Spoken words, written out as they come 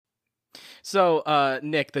So,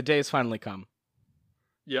 Nick, the day's finally come.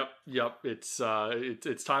 Yep. It's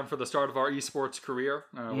time for the start of our esports career.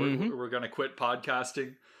 We're gonna quit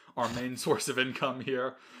podcasting, our main source of income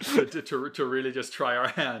here, to really just try our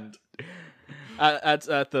hand. At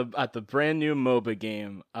the brand new MOBA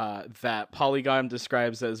game that Polygon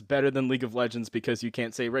describes as better than League of Legends because you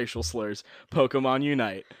can't say racial slurs, Pokemon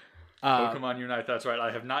Unite. Pokemon Unite, that's right.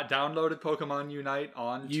 I have not downloaded Pokemon Unite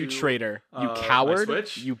onto You traitor, you coward,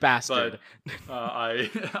 Switch, you bastard. But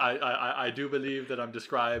I do believe that I'm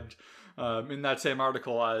described in that same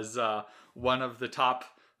article as one of the top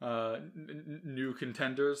new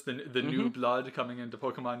contenders, the new blood coming into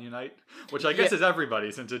Pokemon Unite, which I guess is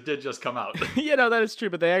everybody since it did just come out. That is true,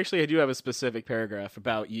 but they actually do have a specific paragraph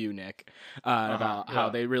about you, Nick, about how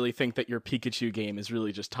they really think that your Pikachu game is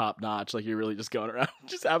really just top notch, like you're really just going around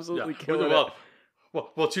just absolutely killing it.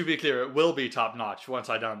 Well, to be clear, it will be top notch once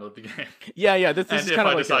I download the game. This and is if kind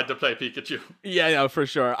of I decide to play Pikachu. Yeah, no, for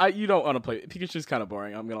sure. You don't want to play Pikachu's kind of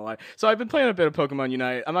boring. I'm gonna lie. So I've been playing a bit of Pokemon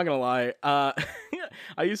Unite. I'm not gonna lie.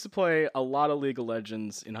 I used to play a lot of League of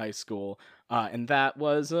Legends in high school, and that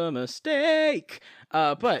was a mistake.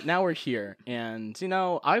 But now we're here, and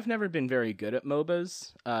I've never been very good at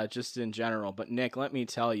MOBAs, just in general. But Nick, let me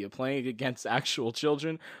tell you, playing against actual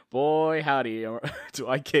children, boy howdy, do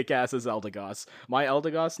I kick ass as Eldegoss. My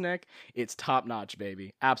Eldegoss, Nick, it's top notch,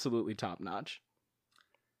 baby, absolutely top notch.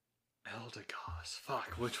 Eldegoss.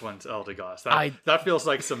 Fuck, which one's Eldegoss? That feels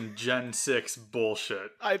like some Gen 6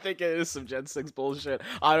 bullshit. I think it is some Gen 6 bullshit.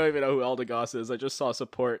 I don't even know who Eldegoss is. I just saw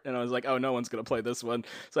support, and I was like, oh, no one's going to play this one,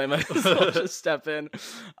 so I might as well just step in.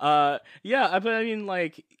 But I mean,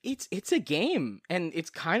 like, it's a game, and it's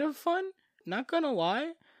kind of fun, not gonna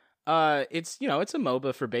lie. It's a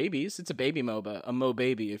MOBA for babies. It's a baby MOBA, a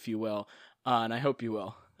MOBAby, if you will, and I hope you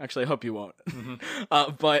will. Actually, I hope you won't.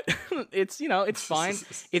 But it's it's fine.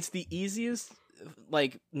 It's the easiest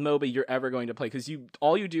like MOBA you're ever going to play because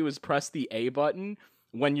all you do is press the A button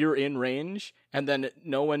when you're in range, and then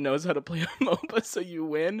no one knows how to play a MOBA, so you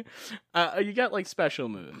win. You get like special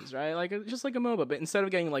moves, right? Like just like a MOBA, but instead of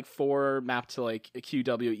getting like 4 mapped to like a Q,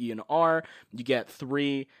 W, E, and R, you get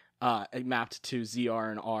 3 mapped to Z, R,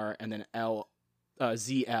 and R, and then L.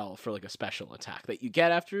 ZL for like a special attack that you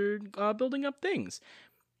get after building up things.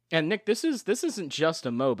 And Nick, this isn't just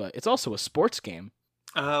a MOBA; it's also a sports game.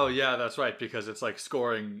 Oh yeah, that's right. Because it's like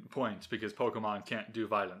scoring points because Pokemon can't do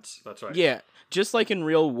violence. That's right. Yeah, just like in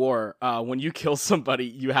real war, when you kill somebody,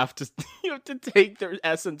 you have to take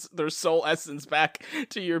their soul essence back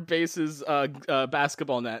to your base's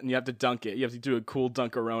basketball net, and you have to dunk it. You have to do a cool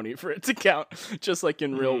dunkaroni for it to count, just like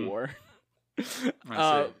in real war.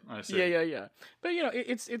 I see. Yeah. But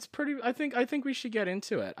it's pretty. I think we should get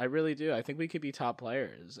into it. I really do. I think we could be top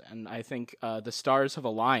players, and I think the stars have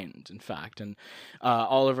aligned. In fact, and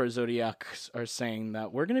all of our zodiacs are saying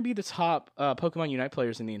that we're going to be the top Pokemon Unite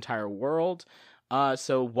players in the entire world.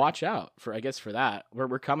 So watch out for that.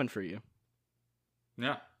 We're coming for you.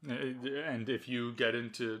 Yeah, and if you get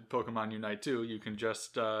into Pokemon Unite too, you can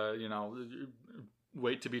just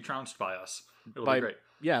wait to be trounced by us. It'll be great.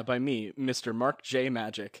 Yeah, by me, Mr. Mark J.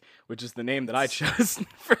 Magic, which is the name that I chose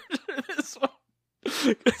for this one,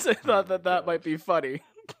 because I thought that might be funny.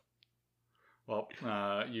 Well,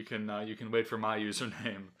 you can wait for my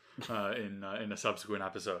username in a subsequent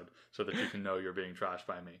episode so that you can know you're being trashed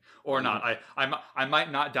by me or not. I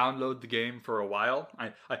might not download the game for a while.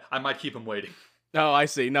 I might keep him waiting. Oh, I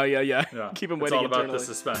see. No, yeah. Keep him waiting. It's all about eternally. the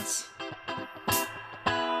suspense.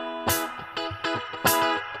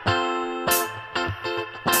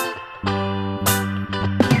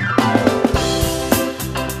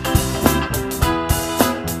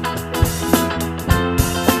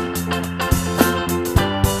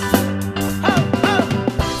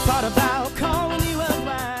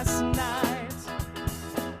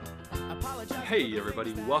 Hey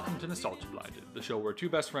everybody, welcome to Nostalgia Blinded, the show where two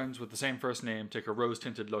best friends with the same first name take a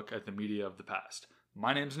rose-tinted look at the media of the past.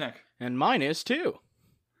 My name's Nick. And mine is too.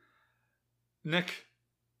 Nick,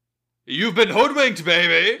 you've been hoodwinked,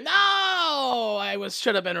 baby! No!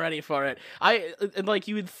 Should have been ready for it.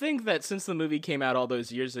 You would think that since the movie came out all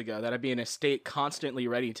those years ago, that I'd be in a state constantly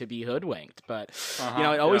ready to be hoodwinked, but,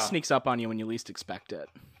 it always sneaks up on you when you least expect it.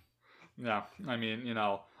 Yeah, I mean,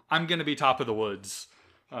 I'm gonna be top of the woods.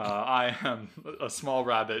 I am a small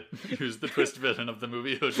rabbit who's the twist villain of the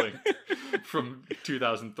movie Hoodwinked from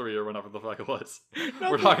 2003 or whenever the fuck it was.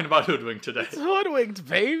 We're talking about Hoodwinked today. It's Hoodwinked,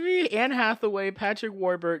 baby! Anne Hathaway, Patrick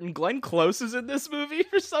Warburton, Glenn Close is in this movie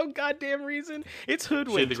for some goddamn reason. It's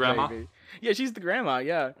Hoodwinked, she the grandma? Baby. Yeah, she's the grandma,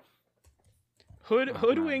 yeah.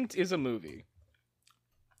 Hoodwinked is a movie.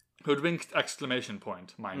 Hoodwinked exclamation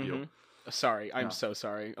point, mind you. Sorry, I'm Yeah. so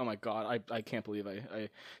sorry. Oh my god, I can't believe I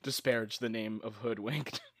disparaged the name of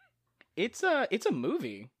Hoodwinked. It's a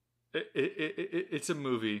movie. It's a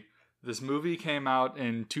movie. This movie came out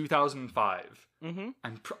in 2005. Mm-hmm.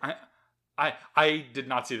 And I did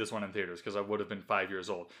not see this one in theaters because I would have been 5 years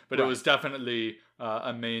old. But it Right. was definitely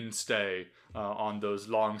a mainstay on those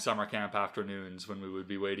long summer camp afternoons when we would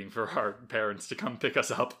be waiting for our parents to come pick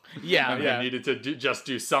us up. Yeah, and yeah. they needed to just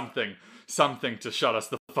do something to shut us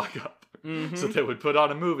the fuck up. Mm-hmm. So they would put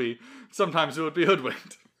on a movie. Sometimes it would be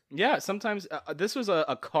Hoodwinked. Yeah, sometimes this was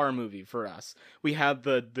a car movie for us. We had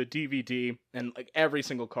the DVD, and like every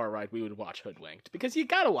single car ride, we would watch Hoodwinked because you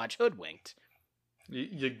gotta watch Hoodwinked.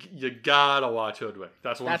 You gotta watch Hoodwinked.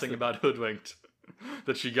 That's one thing about Hoodwinked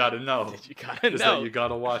that you gotta know. You gotta is know. that you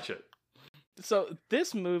gotta watch it. So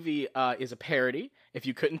this movie is a parody, if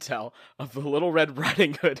you couldn't tell, of the Little Red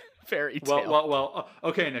Riding Hood fairy tale. Well.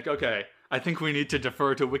 Okay, Nick. Okay, I think we need to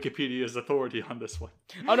defer to Wikipedia's authority on this one.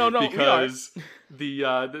 Oh no, because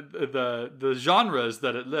the genres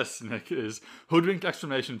that it lists, Nick, is Hoodwinked!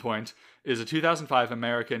 Is a 2005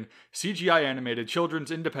 American CGI animated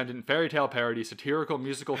children's independent fairy tale parody, satirical,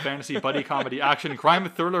 musical, fantasy, buddy comedy, action, crime,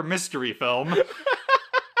 thriller, mystery film. I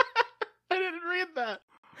didn't read that.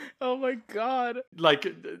 Oh my god. Like,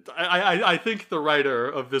 I think the writer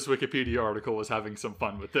of this Wikipedia article was having some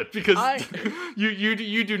fun with it because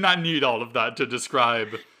you do not need all of that to describe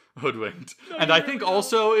Hoodwinked. No, and I think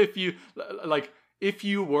also if you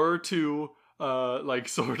were to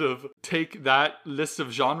sort of take that list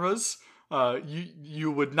of genres,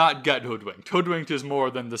 you would not get Hoodwinked. Hoodwinked is more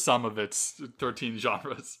than the sum of its 13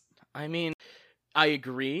 genres. I mean, I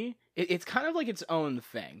agree. It's kind of like its own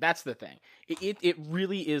thing. That's the thing. It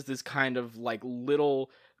really is this kind of like little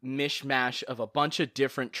mishmash of a bunch of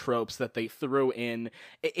different tropes that they threw in.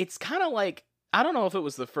 It's kind of like, I don't know if it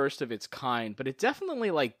was the first of its kind, but it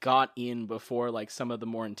definitely like got in before like some of the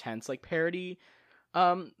more intense like parody.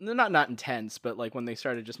 Not intense, but like when they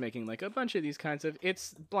started just making like a bunch of these kinds of,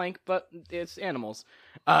 it's blank but it's animals,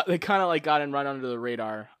 they kind of like got in right under the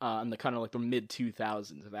radar in the kind of like the mid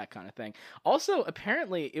 2000s of that kind of thing. Also,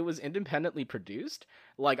 apparently it was independently produced.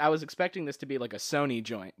 Like I was expecting this to be like a Sony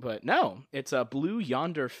joint, but no, it's a Blue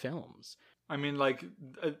Yonder Films. I mean, like,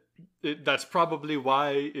 that's probably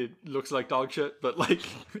why it looks like dog shit, but, like,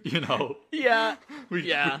 you know. Yeah. We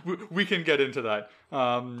can get into that.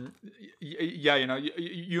 Yeah, you know,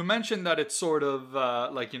 you mentioned that it sort of,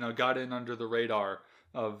 got in under the radar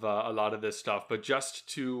of a lot of this stuff, but just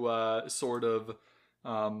to sort of,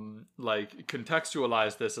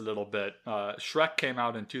 contextualize this a little bit, Shrek came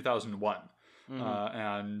out in 2001,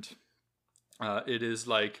 and it is,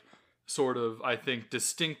 like, sort of, I think,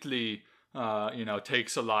 distinctly...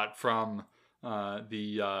 takes a lot from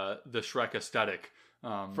the Shrek aesthetic.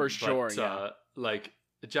 For sure, yeah.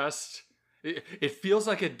 It feels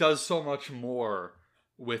like it does so much more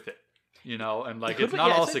with it, you know, and like it's But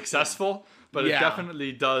not yeah, all it's successful, but it Yeah.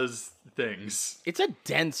 definitely does things. It's a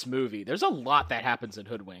dense movie. There's a lot that happens in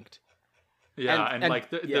Hoodwinked. Yeah, And- and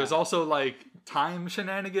yeah. there's also like time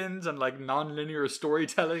shenanigans and like non-linear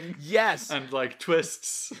storytelling Yes. and like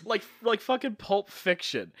twists. like fucking Pulp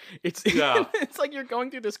Fiction. It's Yeah. it's like you're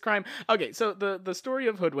going through this crime. Okay, so the story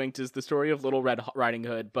of Hoodwinked is the story of Little Red Riding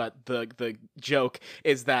Hood, but the joke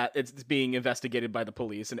is that it's being investigated by the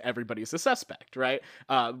police and everybody's a suspect, right?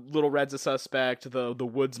 Little Red's a suspect, the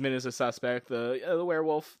woodsman is a suspect, the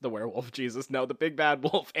werewolf, Jesus, no, the big bad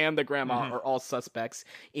wolf and the grandma are all suspects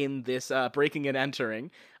in this breaking and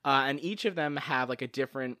entering. And each of them have like a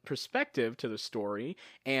different perspective to the story.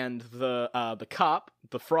 And the cop,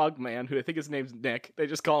 the frog man, who I think his name's Nick, they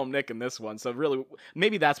just call him Nick in this one. So really,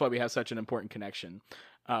 maybe that's why we have such an important connection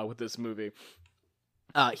with this movie.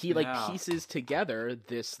 He pieces together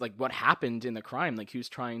this like what happened in the crime, like who's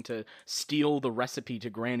trying to steal the recipe to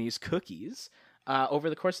Granny's cookies. Over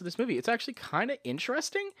the course of this movie, it's actually kind of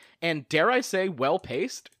interesting and, dare I say, well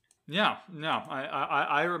paced. Yeah.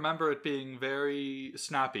 I remember it being very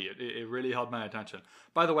snappy. It really held my attention.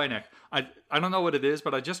 By the way, Nick, I don't know what it is,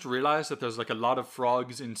 but I just realized that there's like a lot of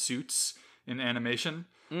frogs in suits in animation.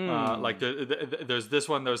 There's this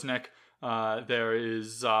one. There's Nick. There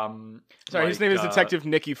is Sorry, his name is Detective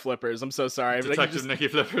Nicky Flippers. I'm so sorry. Detective Nicky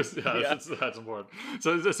Flippers. Yeah. That's important.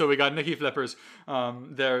 So we got Nicky Flippers.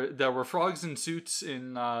 There were frogs in suits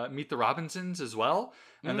in Meet the Robinsons as well.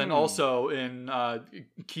 And then also in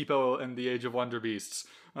Kipo and the Age of Wonder Beasts,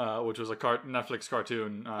 which was a Netflix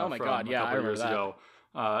cartoon Oh my from God, yeah, a I couple remember years that. ago.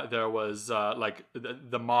 there was like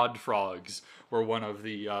the Mod Frogs were one of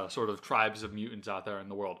the sort of tribes of mutants out there in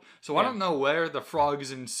the world. So I don't know where the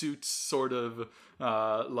frogs in suits sort of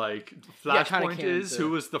like flashpoint is.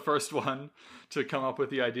 Who was the first one to come up with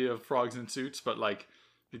the idea of frogs in suits? But like,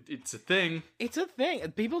 it's a thing. It's a thing.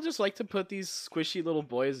 People just like to put these squishy little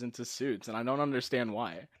boys into suits, and I don't understand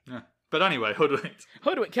why. Yeah. But anyway, Hoodwinked.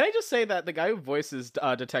 Hoodwinked. Can I just say that the guy who voices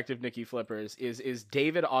Detective Nicky Flippers is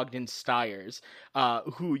David Ogden Stiers,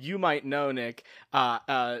 who you might know, Nick,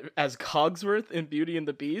 as Cogsworth in Beauty and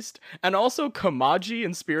the Beast, and also Kamaji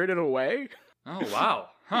in Spirited Away. Oh, wow.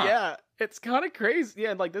 Huh. Yeah, it's kind of crazy.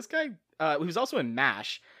 Yeah, like this guy, he was also in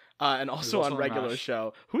MASH, and also on Regular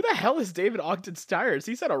Show. Who the hell is David Ogden Stiers?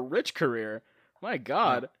 He's had a rich career. My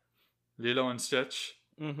God. Yeah. Lilo and Stitch.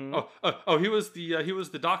 Mm-hmm. Oh, he was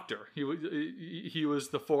the doctor. He was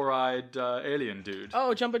the four-eyed alien dude.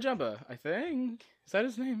 Oh, Jumba Jumba, I think. Is that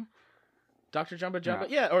his name? Dr. Jumba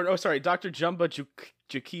Jumba? Yeah, sorry, Dr. Jumba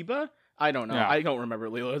Jukiba? I don't know. Yeah. I don't remember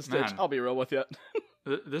Lilo and Stitch. Man. I'll be real with you.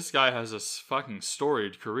 This guy has a fucking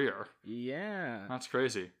storied career. Yeah. That's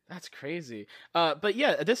crazy. That's crazy. But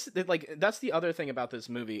yeah, that's the other thing about this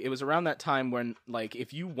movie. It was around that time when, like,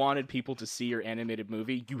 if you wanted people to see your animated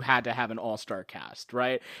movie, you had to have an all-star cast,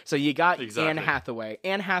 right? So you got Anne Hathaway.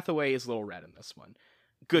 Anne Hathaway is Little Red in this one.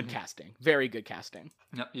 Good casting. Very good casting.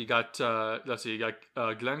 Yeah, you got, you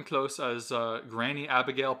got Glenn Close as Granny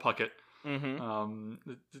Abigail Puckett.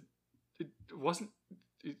 Mm-hmm. It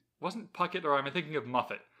wasn't Puckett, or am I thinking of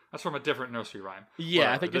Muffet? That's from a different nursery rhyme.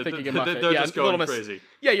 Yeah, I think you're thinking of Muffet. They're just going crazy.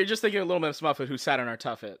 Yeah, you're just thinking of Little Miss Muffet, who sat on our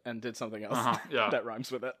tuffet and did something else that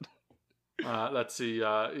rhymes with it. Let's see.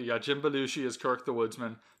 You got Jim Belushi as Kirk the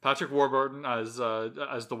Woodsman. Patrick Warburton as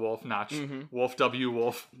the Wolf, Natch. Mm-hmm. Wolf W.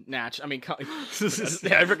 Wolf. Natch. I mean,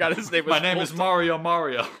 I forgot his name. My name is Mario.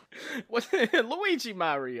 What? Luigi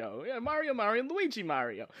Mario. Yeah, Mario and Luigi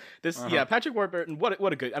Mario. Patrick Warburton. What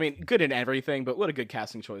a good. I mean, good in everything, but what a good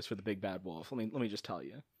casting choice for the big bad wolf. Let me just tell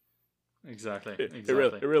you. Exactly.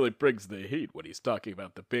 It really brings the heat when he's talking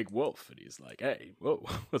about the big wolf, and he's like, "Hey, whoa,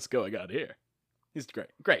 what's going on here?" He's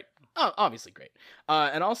great. Oh, obviously great.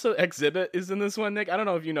 And also Exhibit is in this one, Nick. I don't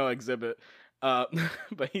know if you know Exhibit, but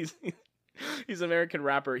he's an American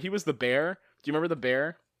rapper. He was the bear. Do you remember the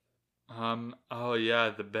bear? Oh yeah,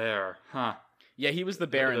 the bear. Huh. Yeah, he was the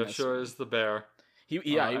bear in this. Sure is the bear. He was.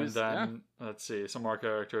 And then let's see some more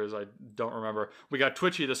characters I don't remember. We got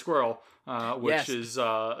Twitchy the squirrel, which is an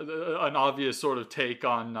obvious sort of take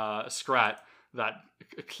on Scrat. That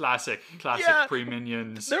classic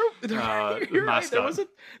pre-Minions mascot. Right.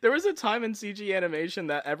 There was a time in CG animation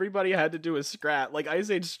that everybody had to do a Scrat. Like Ice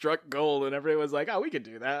Age struck gold, and everyone was like, "Oh, we could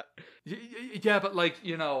do that." Yeah, but like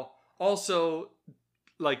also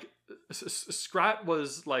like Scrat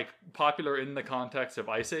was like popular in the context of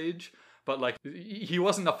Ice Age. But, like, he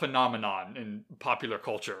wasn't a phenomenon in popular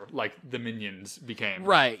culture like the Minions became.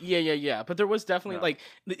 Right, yeah. But there was definitely, like,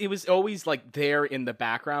 it was always, like, there in the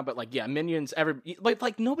background. But, like, yeah, Minions,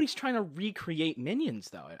 like nobody's trying to recreate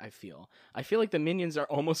Minions, though, I feel. I feel like the Minions are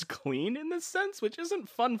almost clean in this sense, which isn't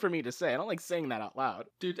fun for me to say. I don't like saying that out loud.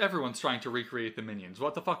 Dude, everyone's trying to recreate the Minions.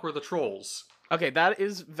 What the fuck were the Trolls? Okay, that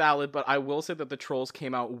is valid, but I will say that the Trolls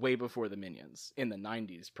came out way before the Minions, in the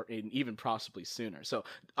 90s, even possibly sooner. So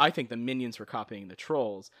I think the Minions were copying the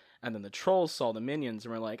Trolls, and then the Trolls saw the Minions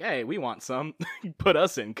and were like, "Hey, we want some. Put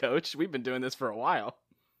us in, coach. We've been doing this for a while."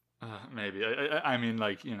 Maybe. I mean,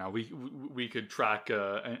 like, we could track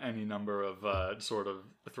any number of sort of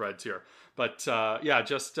threads here. But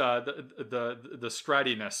just the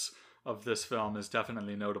scrattiness of this film is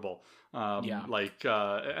definitely notable. Like,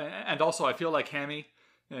 and also I feel like Hammy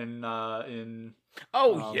in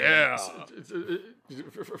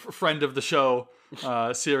friend of the show,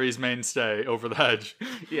 series mainstay Over the Hedge.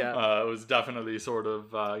 Was definitely sort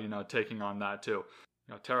of taking on that too.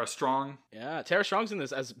 Tara Strong. Yeah, Tara Strong's in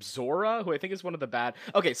this as Zora, who I think is one of the bad.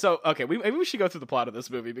 Maybe we should go through the plot of this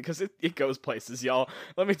movie because it goes places, y'all.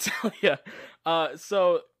 Let me tell you.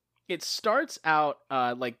 So it starts out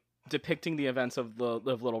like depicting the events of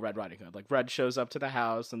Little Red Riding Hood. Like, Red shows up to the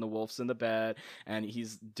house and the wolf's in the bed and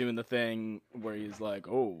he's doing the thing where he's like,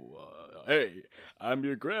 hey, I'm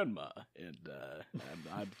your grandma and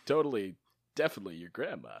I'm definitely your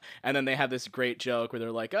grandma. And then they have this great joke where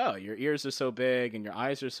they're like, "Oh, your ears are so big and your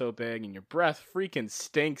eyes are so big and your breath freaking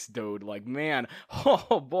stinks, dude. Like, man,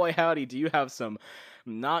 oh boy howdy, do you have some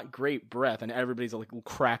not great breath, and everybody's like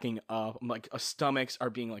cracking up. Like stomachs are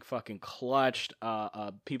being like fucking clutched.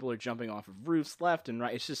 People are jumping off of roofs left and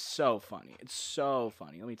right. It's just so funny. It's so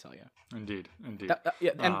funny. Let me tell you. Indeed.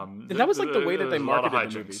 Yeah, and that was like the way that they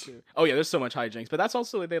marketed the movie too. Oh yeah, there's so much hijinks, but that's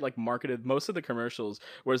also they like marketed most of the commercials.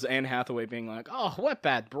 Whereas Anne Hathaway being like, "Oh, what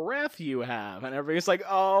bad breath you have," and everybody's like,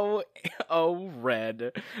 "Oh,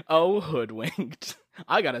 Red, oh, hoodwinked."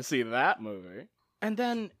 I gotta see that movie. And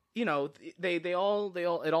then they all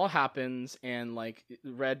it all happens, and like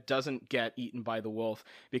Red doesn't get eaten by the wolf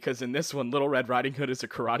because in this one, Little Red Riding Hood is a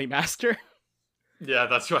karate master. Yeah,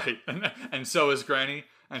 that's right, and so is Granny.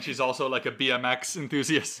 And she's also like a BMX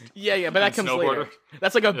enthusiast. Yeah, but that comes later.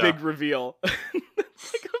 That's like a big reveal.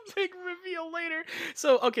 That's like a big reveal later.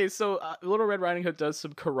 So Little Red Riding Hood does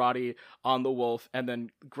some karate on the wolf, and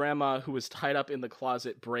then Grandma, who was tied up in the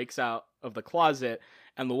closet, breaks out of the closet,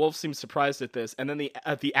 and the wolf seems surprised at this. And then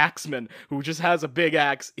the axeman, who just has a big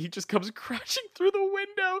axe, he just comes crashing through the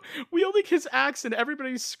window, wielding his axe, and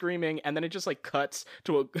everybody's screaming. And then it just like cuts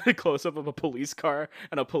to a close up of a police car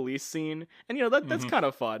and a police scene, and that's kind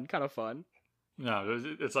of fun. No,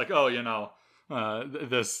 it's like,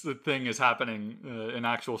 this thing is happening in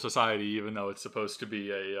actual society, even though it's supposed to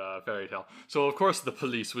be a fairy tale. So of course the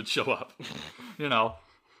police would show up.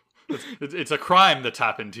 It's a crime that's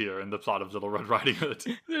happened here in the plot of Little Red Riding Hood.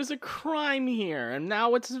 There's a crime here, and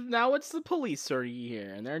now it's the police are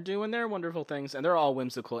here, and they're doing their wonderful things, and they're all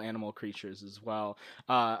whimsical animal creatures as well.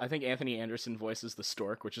 I think Anthony Anderson voices the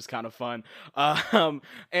stork, which is kind of fun.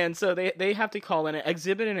 And so they have to call in it.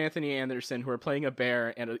 Exhibit and Anthony Anderson, who are playing a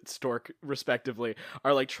bear and a stork respectively,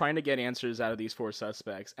 are like trying to get answers out of these 4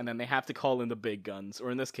 suspects, and then they have to call in the big guns,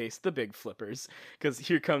 or in this case, the big flippers, because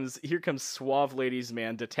here comes suave ladies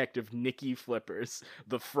man Detective Nicky Flippers,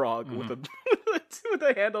 the frog with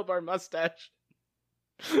a handlebar mustache,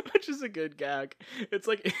 which is a good gag.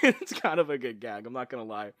 It's kind of a good gag, I'm not gonna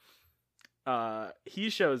lie.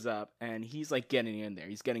 He shows up and he's like getting in there.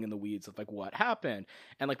 He's getting in the weeds of like what happened.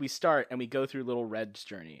 And like we start and we go through Little Red's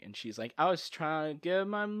journey, and she's like, I was trying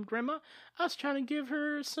to give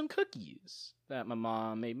her some cookies that my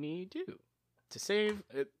mom made me do. To save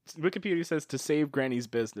it, Wikipedia says to save Granny's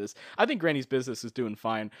business. I think Granny's business is doing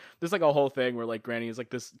fine. There's like a whole thing where like Granny is like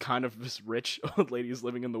this kind of this rich old lady who's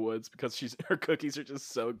living in the woods because her cookies are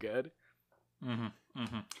just so good.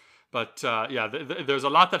 But there's a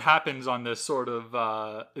lot that happens on this sort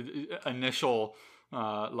of initial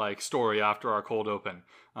like story after our cold open,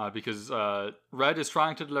 because Red is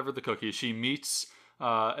trying to deliver the cookies. She meets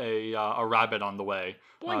a rabbit on the way.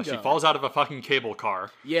 She falls out of a fucking cable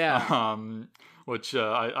car. Yeah. Which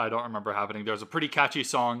I don't remember happening. There's a pretty catchy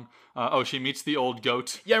song. She meets the old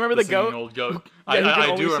goat. Yeah, remember the goat? Old goat.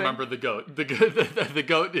 I do remember the goat. The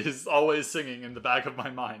goat is always singing in the back of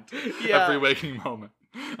my mind every waking moment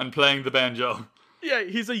and playing the banjo. Yeah,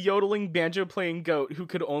 he's a yodeling banjo playing goat who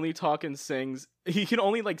could only talk and sings. He can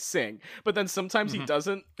only like sing, but then sometimes he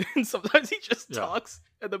doesn't, and sometimes he just talks,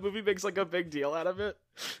 and the movie makes like a big deal out of it.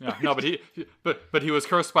 Yeah, no, but he was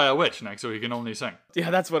cursed by a witch, Nick, so he can only sing.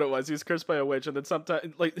 Yeah, that's what it was. He was cursed by a witch, and then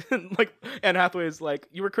sometimes like Anne Hathaway is like,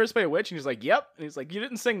 "You were cursed by a witch," and he's like, "Yep," and he's like, "You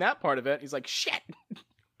didn't sing that part of it." And he's like, "Shit,"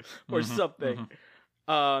 or something.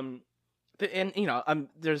 And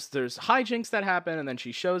there's hijinks that happen, and then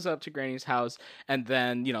she shows up to Granny's house, and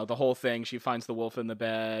then the whole thing, she finds the wolf in the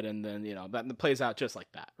bed, and then that plays out just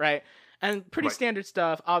like that, right? And pretty standard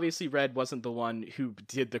stuff. Obviously, Red wasn't the one who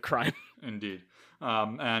did the crime. Indeed.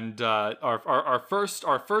 And our first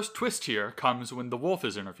twist here comes when the wolf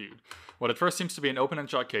is interviewed. What at first seems to be an open and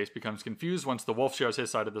shut case becomes confused once the wolf shares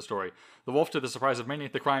his side of the story. The wolf, to the surprise of many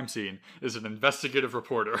at the crime scene, is an investigative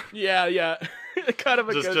reporter. Yeah. Kind of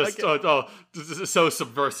a just so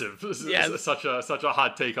subversive. Yes. Such a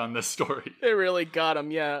hot take on this story. It really got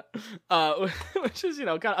him, yeah. Which is,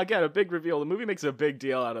 again, a big reveal. The movie makes a big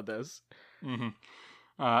deal out of this.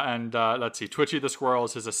 And let's see, Twitchy the squirrel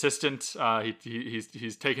is his assistant.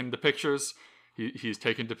 He's taken the pictures. He's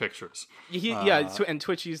taken to pictures. And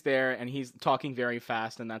Twitchy's there, and he's talking very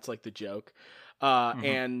fast, and that's like the joke.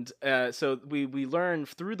 So we learn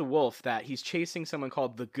through the wolf that he's chasing someone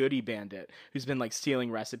called the Goody Bandit, who's been like stealing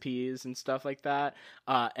recipes and stuff like that.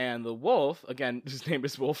 And the wolf, again, his name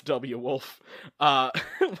is Wolf W. Wolf,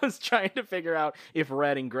 was trying to figure out if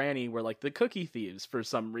Red and Granny were like the cookie thieves for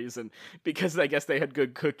some reason, because I guess they had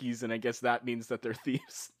good cookies, and I guess that means that they're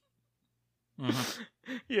thieves.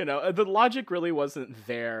 The logic really wasn't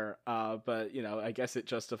there, but I guess it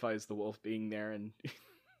justifies the wolf being there, and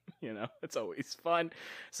it's always fun.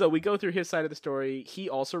 So we go through his side of the story. He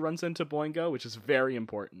also runs into Boingo, which is very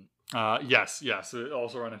important. Yes.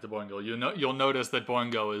 Also run into Boingo. You'll notice that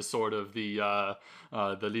Boingo is sort of the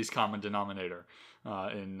least common denominator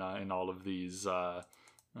in all of these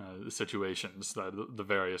situations that the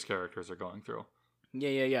various characters are going through.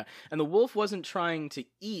 Yeah. And the wolf wasn't trying to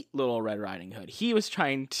eat Little Red Riding Hood. He was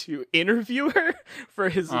trying to interview her for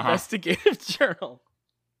his investigative journal.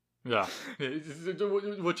 Yeah,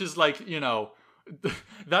 which is like,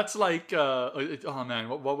 that's like oh man,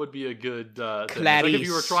 what would be a good thing? It's like if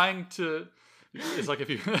you were trying to. It's like if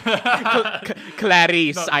you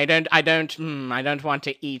Clarice, no. I don't want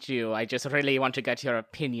to eat you. I just really want to get your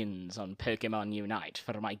opinions on Pokemon Unite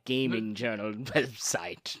for my gaming journal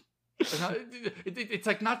website. It's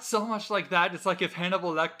like not so much like that. It's like if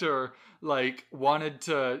Hannibal Lecter like wanted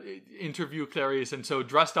to interview Clarice and so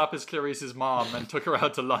dressed up as Clarice's mom and took her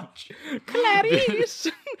out to lunch. Clarice,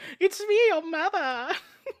 it's me, your mother.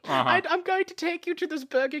 I'm going to take you to this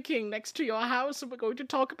Burger King next to your house and we're going to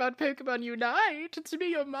talk about Pokemon Unite. It's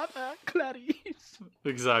me, your mother, Clarice.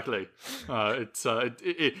 Exactly. It's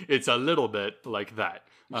a little bit like that.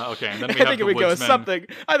 Okay, and then we have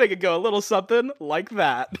I think it'd go a little something like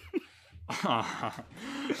that.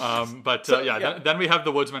 Then we have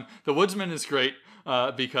the Woodsman. The Woodsman is great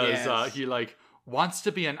because he like wants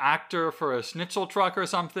to be an actor for a schnitzel truck or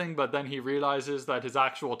something, but then he realizes that his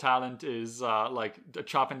actual talent is like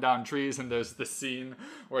chopping down trees, and there's this scene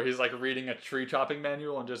where he's like reading a tree chopping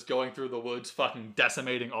manual and just going through the woods fucking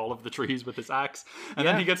decimating all of the trees with his axe, and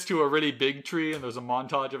then he gets to a really big tree and there's a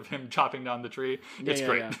montage of him chopping down the tree. It's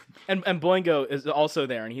great. And Boingo is also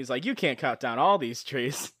there and he's like, you can't cut down all these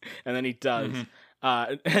trees, and then he does.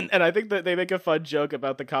 And I think that they make a fun joke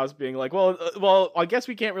about the cops being like, well, I guess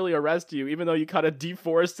we can't really arrest you, even though you kind of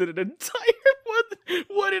deforested an entire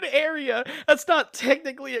wooded area. That's not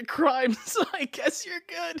technically a crime, so I guess you're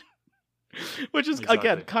good. Which is,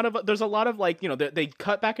 again, kind of, there's a lot of, like, they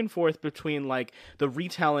cut back and forth between, like, the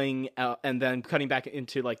retelling and then cutting back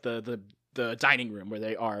into, like, the dining room where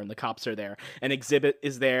they are and the cops are there, and Exhibit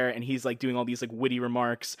is there and he's like doing all these like witty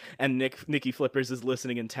remarks, and Nikki Flippers is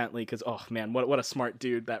listening intently because, oh man, what a smart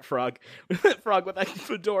dude, that frog with that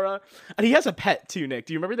fedora. And he has a pet too, Nick.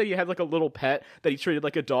 Do you remember that he had like a little pet that he treated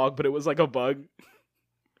like a dog, but it was like a bug?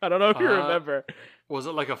 I don't know if you remember. Was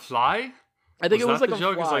it like a fly? I think it was like a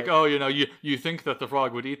joke. Fly. It's like, oh, you think that the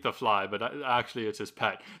frog would eat the fly, but actually it's his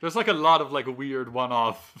pet. There's like a lot of like weird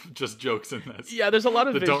one-off just jokes in this. Yeah, there's a lot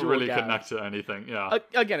of that visual don't really gags. Connect to anything. Yeah.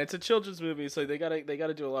 Again, it's a children's movie, so they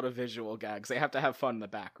gotta do a lot of visual gags. They have to have fun in the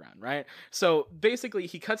background, right? So basically,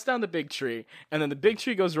 he cuts down the big tree, and then the big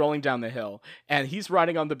tree goes rolling down the hill, and he's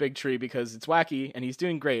riding on the big tree because it's wacky, and he's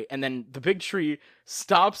doing great. And then the big tree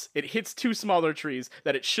stops. It hits two smaller trees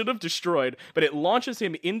that it should have destroyed, but it launches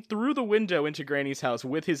him in through the window into Granny's house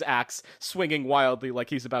with his axe, swinging wildly like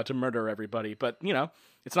he's about to murder everybody. But,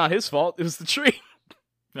 it's not his fault. It was the tree.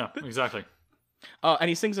 Yeah, exactly. And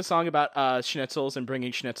he sings a song about schnitzels and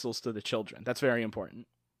bringing schnitzels to the children. That's very important.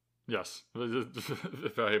 Yes,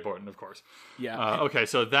 very important, of course. Yeah. Okay,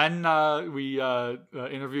 so then we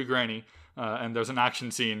interview Granny, and there's an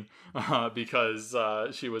action scene because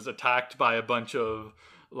she was attacked by a bunch of,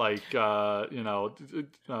 like,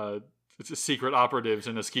 secret operatives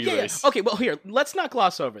in a ski race. Yeah. Okay, well, here, let's not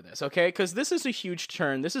gloss over this, okay? Because this is a huge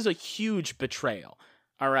turn. This is a huge betrayal,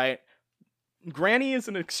 all right? Granny is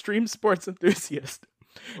an extreme sports enthusiast,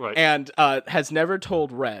 right? And has never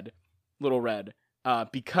told Little Red,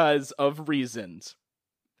 because of reasons.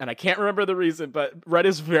 And I can't remember the reason, but Red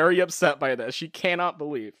is very upset by this. She cannot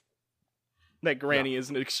believe that Granny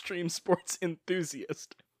is an extreme sports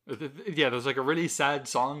enthusiast. Yeah, there's like a really sad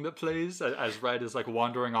song that plays as Red is like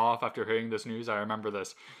wandering off after hearing this news. I remember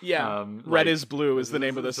this. Yeah, Red is Blue is the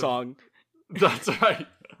name of the song. That's right.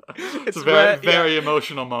 It's a very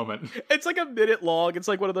emotional moment. It's like a minute long. It's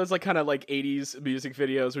like one of those like kind of like 80s music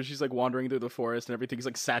videos where she's like wandering through the forest and everything's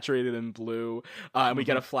like saturated in blue. And we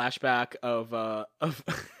get a flashback of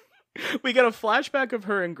we get a flashback of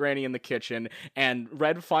her and Granny in the kitchen, and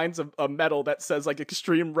Red finds a medal that says like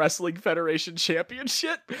Extreme Wrestling Federation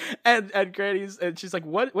Championship, and she's like,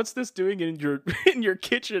 what's this doing in your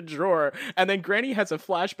kitchen drawer? And then Granny has a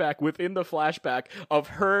flashback within the flashback of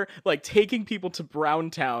her like taking people to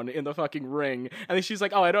Browntown in the fucking ring, and then she's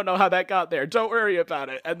like, oh, I don't know how that got there, don't worry about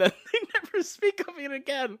it, and then they never speak of it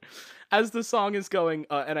again. As the song is going,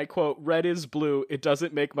 and I quote, "Red is blue, it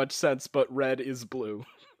doesn't make much sense, but red is blue."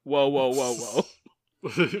 Whoa.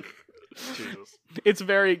 Jesus. It's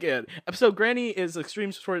very good. So Granny is an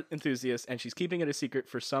extreme sport enthusiast, and she's keeping it a secret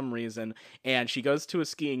for some reason. And she goes to a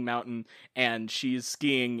skiing mountain, and she's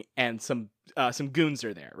skiing, and some goons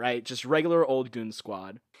are there, right? Just regular old goon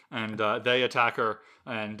squad. And they attack her,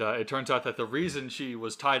 and it turns out that the reason she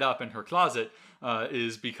was tied up in her closet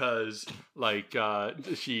is because, like,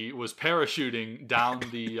 she was parachuting down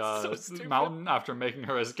the So mountain after making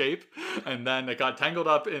her escape, and then it got tangled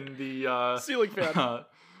up in the Ceiling fan.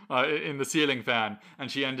 In the ceiling fan,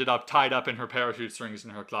 and she ended up tied up in her parachute strings in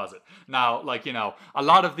her closet. Now, like, you know, a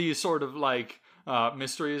lot of these sort of like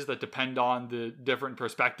mysteries that depend on the different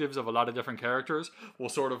perspectives of a lot of different characters will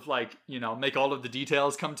sort of like, you know, make all of the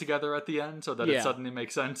details come together at the end so that it suddenly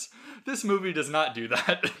makes sense. This movie does not do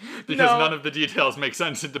that because none of the details make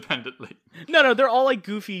sense independently. No, they're all like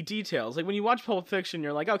goofy details. Like when you watch Pulp Fiction,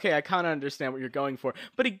 you're like, okay, I kind of understand what you're going for.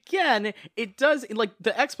 But again, it does, like,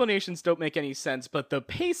 the explanations don't make any sense, but the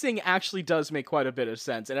pacing actually does make quite a bit of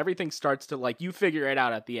sense, and everything starts to, like, you figure it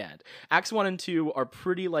out at the end. Acts 1 and 2 are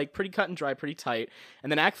pretty cut and dry, pretty tight,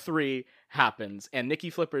 and then Act 3 happens, and Nicky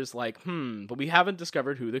Flipper's like, but we haven't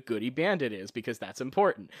discovered who the Goody Bandit is, because that's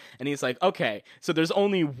important. And he's like, okay, so there's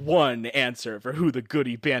only one answer for who the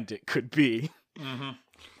Goody Bandit could be. Mm-hmm.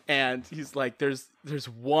 And he's like, there's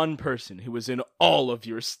one person who was in all of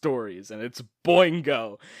your stories, and it's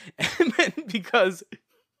Boingo. And then because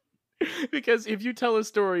if you tell a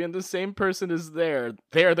story and the same person is there,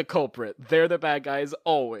 they're the culprit. They're the bad guys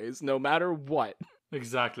always, no matter what.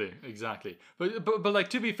 Exactly. But like,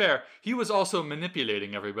 to be fair, he was also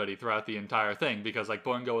manipulating everybody throughout the entire thing, because like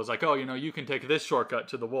Boingo was like, oh, you know, you can take this shortcut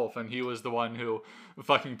to the wolf, and he was the one who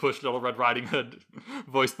fucking pushed Little Red Riding Hood,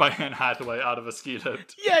 voiced by Anne Hathaway, out of a ski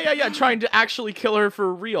lift. Yeah, trying to actually kill her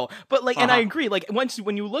for real. But like, and I agree, like,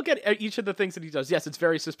 when you look at each of the things that he does, yes, it's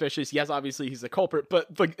very suspicious. Yes, obviously he's a culprit,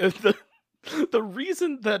 but like the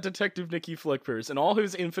reason that Detective Nicky Flippers and all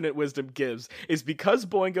his infinite wisdom gives is because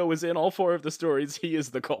Boingo was in all 4 of the stories, he is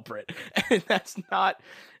the culprit. And that's not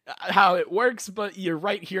how it works, but you're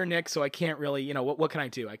right here, Nick, so I can't really, you know, what can I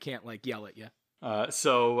do? I can't, like, yell at you.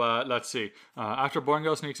 So let's see. After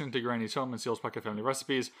Boingo sneaks into Granny's home and steals Puckett family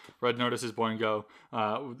recipes, Red notices Boingo.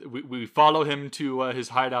 We follow him to his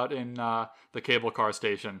hideout in the cable car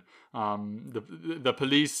station. The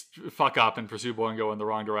police fuck up and pursue Boingo in the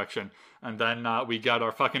wrong direction. And then we got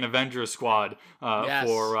our fucking Avengers squad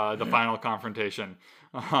for the final confrontation.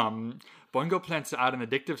 Boingo plans to add an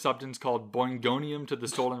addictive substance called Boingonium to the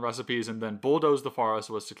stolen recipes, and then bulldoze the forest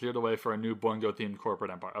was to clear the way for a new Boingo-themed corporate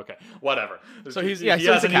empire. Okay, whatever. So he's a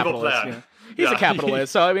capitalist. Yeah. He's a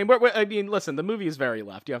capitalist. So I mean, listen, the movie is very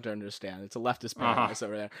left. You have to understand, it's a leftist paradise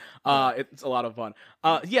over there. It's a lot of fun.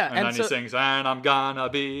 And then he sings, and I'm gonna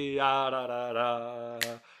be top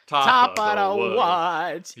of the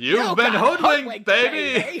woods. You've been hoodwinked,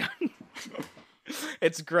 baby.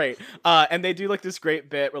 It's great. And they do like this great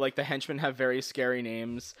bit where like the henchmen have very scary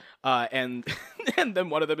names, and then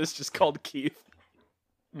one of them is just called Keith.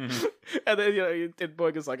 Mm-hmm. And then, you know,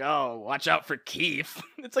 Boingo's like, oh, watch out for Keith.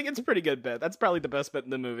 It's like, it's a pretty good bit. That's probably the best bit in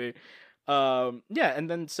the movie. And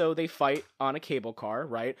then so they fight on a cable car,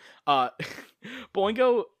 right?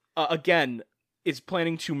 Boingo again is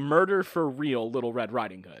planning to murder for real Little Red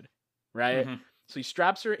Riding Hood, right? Mm-hmm. So he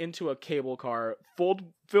straps her into a cable car filled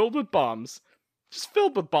with bombs. Just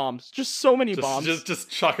filled with bombs. Just so many bombs. Just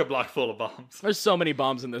chock-a-block full of bombs. There's so many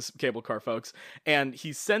bombs in this cable car, folks. And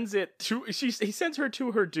he sends it to... He sends her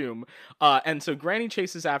to her doom. And so Granny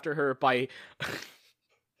chases after her by...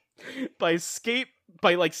 by skiing,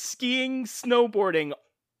 snowboarding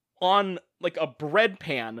on, like, a bread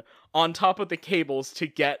pan on top of the cables to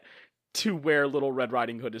get to where Little Red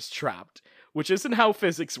Riding Hood is trapped. Which isn't how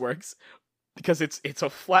physics works. Because it's a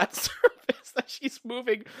flat surface that she's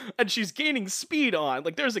moving, and she's gaining speed on.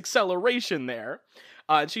 Like, there's acceleration there.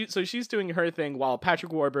 So she's doing her thing while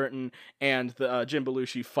Patrick Warburton and the Jim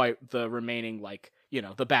Belushi fight the remaining, like, you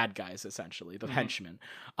know, the bad guys, essentially, the henchmen.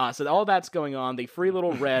 So all that's going on. They free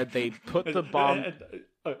Little Red. They put the bomb...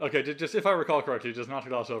 Okay, just if I recall correctly, just not to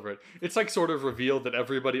gloss over it, it's like sort of revealed that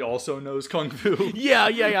everybody also knows Kung Fu. Yeah,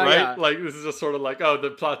 right? Yeah. Like, this is just sort of like, oh,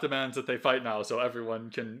 the plot demands that they fight now, so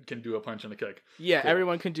everyone can do a punch and a kick. Yeah, cool.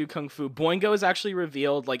 Everyone can do Kung Fu. Boingo is actually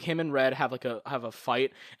revealed, like, him and Red have a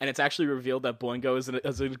fight, and it's actually revealed that Boingo is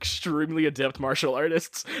an extremely adept martial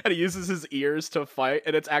artist, and he uses his ears to fight,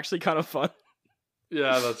 and it's actually kind of fun.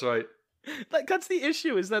 Yeah, that's right. That's the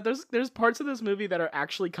issue, is that there's parts of this movie that are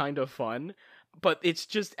actually kind of fun, but it's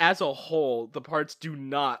just, as a whole, the parts do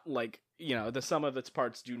not, like, you know, the sum of its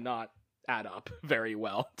parts do not add up very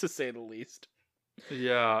well, to say the least.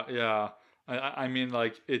 Yeah. I mean,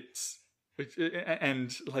 like,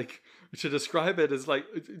 and, like, to describe it as, like,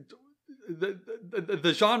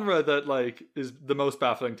 the genre that like is the most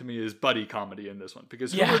baffling to me is buddy comedy in this one,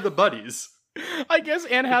 because who Yeah. are the buddies? I guess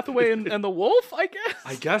Anne Hathaway and the wolf, I guess.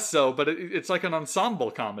 I guess so, but it's like an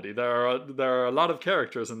ensemble comedy. There are a lot of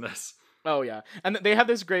characters in this. Oh yeah, and they have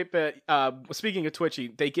this great bit. Speaking of Twitchy,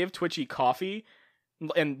 they give Twitchy coffee,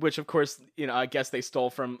 and which of course I guess they stole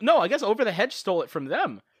from. No, I guess Over the Hedge stole it from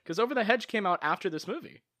them, because Over the Hedge came out after this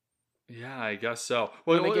movie. Yeah, I guess so.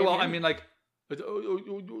 When they gave Well, I him- mean, like,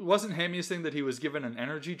 wasn't Hammy's thing that he was given an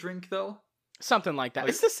energy drink though? Something like that.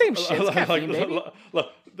 It's the same shit. It's caffeine, baby.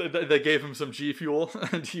 They gave him some G Fuel,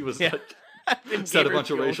 and he was Yeah. like said a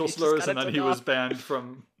bunch of Fuel, racial he just slurs, got and it then took he was off. banned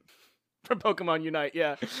from. From Pokemon Unite,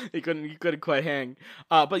 yeah, he couldn't quite hang.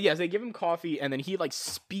 But yes, they give him coffee, and then he like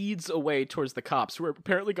speeds away towards the cops, who are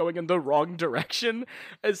apparently going in the wrong direction.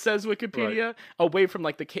 It says Wikipedia, away from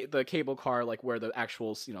like the cable car, like where the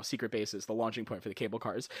actual secret base is, the launching point for the cable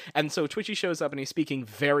cars. And so Twitchy shows up, and he's speaking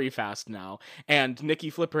very fast now. And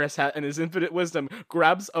Nikki Flipper in his infinite wisdom,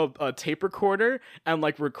 grabs a tape recorder and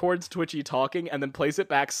like records Twitchy talking, and then plays it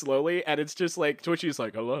back slowly. And it's just like Twitchy's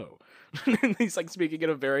like, "Hello." And he's like speaking in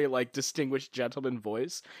a very like distinguished gentleman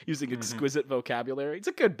voice, using exquisite vocabulary. It's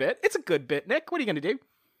a good bit. It's a good bit, Nick. What are you gonna do?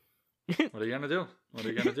 What are you gonna do? What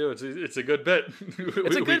are you gonna do? It's a good bit. a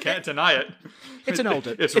we good can't deny it. It's an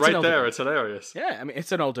older. It's an right older there. bit. It's hilarious. Yeah, I mean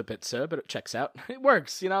it's an older bit, sir, but it checks out. It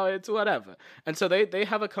works, it's whatever. And so they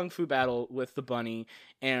have a kung fu battle with the bunny,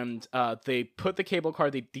 and they put the cable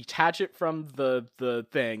car, they detach it from the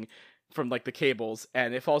thing. From like the cables,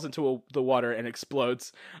 and it falls into the water and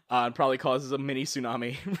explodes, and probably causes a mini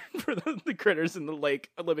tsunami for the critters in the lake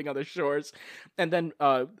living on the shores. And then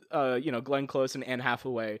Glenn Close and Anne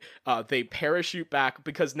Hathaway, they parachute back,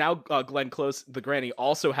 because now Glenn Close, the granny,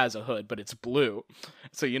 also has a hood, but it's blue.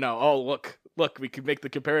 So oh look, we can make the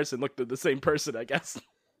comparison. Look, they're the same person, I guess.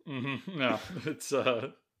 No,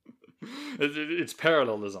 it's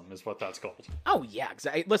parallelism is what that's called. Oh yeah,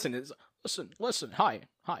 exactly. Listen. Hi,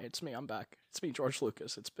 it's me. I'm back. It's me, George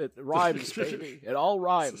Lucas. It rhymes, baby. It all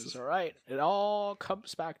rhymes. All right, it all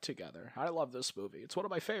comes back together. I love this movie. It's one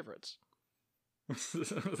of my favorites.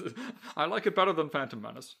 I like it better than Phantom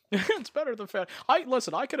Menace. It's better than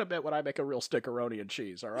I could admit when I make a real stickeroni and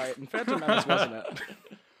cheese. All right, and Phantom Menace wasn't it.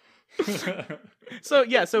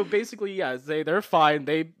 So basically, yeah, they're fine.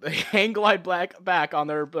 They hang glide back on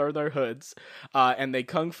their hoods, and they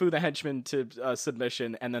kung fu the henchman to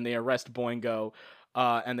submission, and then they arrest Boingo,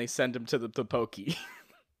 and they send him to the pokey,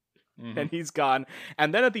 and he's gone.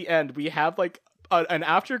 And then at the end, we have like an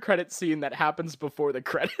after credit scene that happens before the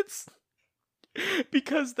credits.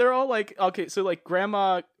 Because they're all like, okay, so like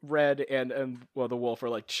Grandma Red and the wolf are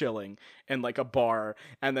like chilling in like a bar,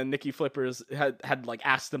 and then Nikki Flippers had like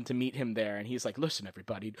asked them to meet him there, and he's like, "Listen,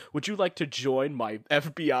 everybody, would you like to join my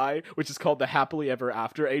FBI, which is called the Happily Ever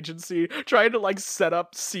After Agency?" Trying to like set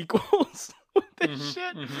up sequels with this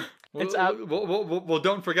shit. It's Well,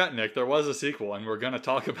 don't forget, Nick, there was a sequel, and we're gonna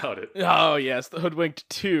talk about it. Oh yes, the Hoodwinked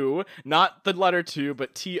 2, not the letter 2,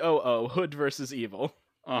 but TOO, Hood versus Evil.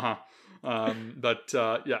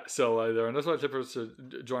 So there are no such tippers to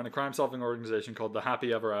join a crime-solving organization called the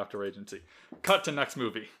Happy Ever After Agency. Cut to next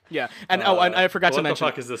movie. Yeah, and and I forgot to mention.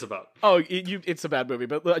 What the fuck is this about? Oh, it's a bad movie,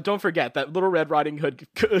 but don't forget that Little Red Riding Hood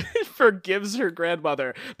forgives her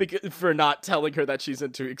grandmother for not telling her that she's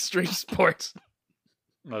into extreme sports.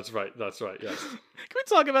 That's right, yes. Can we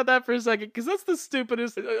talk about that for a second? Because that's the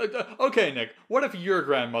stupidest. Okay, Nick, what if your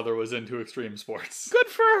grandmother was into extreme sports? Good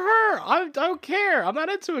for her. I don't care. I'm not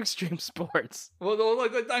into extreme sports. Well,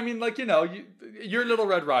 you're Little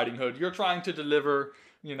Red Riding Hood. You're trying to deliver,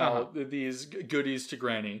 these goodies to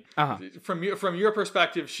Granny. From your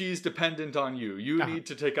perspective, she's dependent on you. You need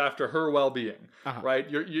to take after her well-being, right?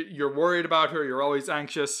 You're worried about her. You're always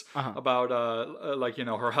anxious about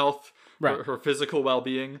her health. Right. Her physical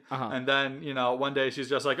well-being, and then one day she's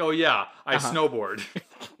just like, "Oh yeah, I snowboard."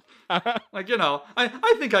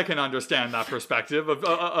 I think I can understand that perspective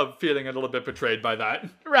of feeling a little bit betrayed by that.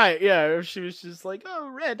 Right? Yeah. She was just like, "Oh,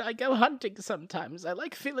 Red, I go hunting sometimes. I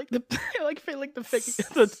like feeling the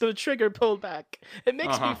the trigger pulled back. It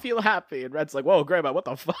makes me feel happy." And Red's like, "Whoa, Grandma, what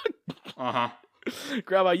the fuck?"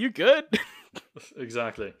 Grandma, you good?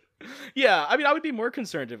 Exactly. Yeah, I mean, I would be more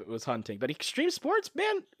concerned if it was hunting, but extreme sports,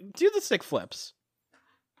 man, do the sick flips.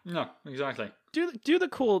 No, exactly. Do the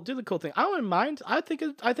cool thing. I wouldn't mind. I think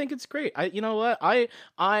it's great. You know what?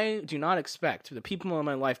 I do not expect the people in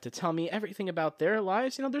my life to tell me everything about their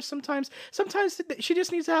lives. There's sometimes she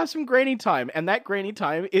just needs to have some granny time, and that granny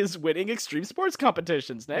time is winning extreme sports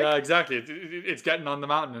competitions, Nick. Yeah, exactly. It's getting on the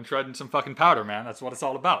mountain and shredding some fucking powder, man. That's what it's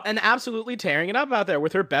all about. And absolutely tearing it up out there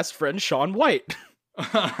with her best friend Shaun White.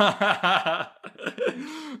 Oh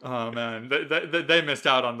man, they missed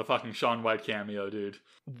out on the fucking Shaun White cameo, dude.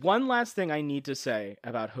 One last thing I need to say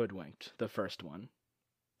about Hoodwinked, the first one.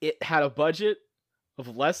 It had a budget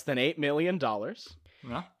of less than $8 million,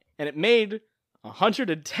 Yeah. and it made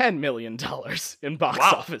 $110 million in box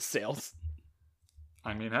office sales.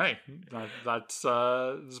 I mean, hey, that's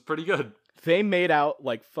pretty good. They made out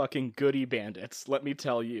like fucking Goody Bandits, let me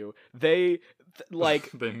tell you. They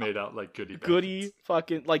made out like Goody Bandits. Goody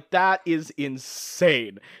fucking, like, that is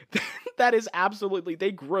insane. That is absolutely,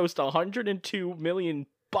 they grossed 102 million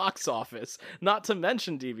box office, not to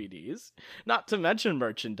mention DVDs, not to mention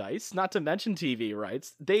merchandise, not to mention TV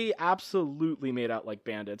rights. They absolutely made out like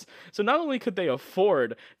bandits. So not only could they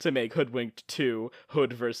afford to make Hoodwinked 2,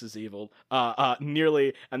 Hood versus Evil,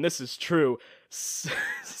 nearly, and this is true,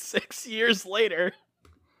 6 years later.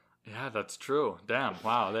 Yeah, that's true. Damn,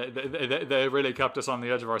 wow. They really kept us on the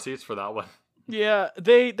edge of our seats for that one. Yeah,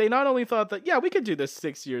 they not only thought that, yeah, we could do this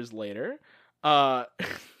 6 years later,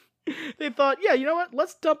 they thought, yeah, you know what?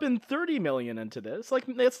 Let's dump in 30 million into this. Like,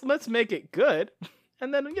 let's make it good,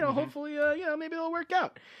 and then hopefully, maybe it'll work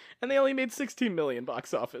out. And they only made 16 million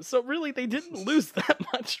box office. So really, they didn't lose that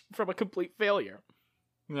much from a complete failure.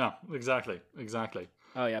 Yeah, exactly.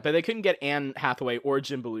 Oh yeah, but they couldn't get Anne Hathaway or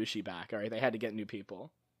Jim Belushi back. All right, they had to get new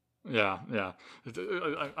people. Yeah.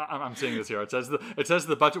 I'm seeing this here. It says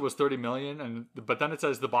the budget was 30 million, but then it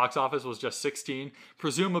says the box office was just 16,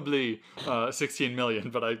 presumably 16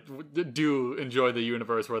 million. But I do enjoy the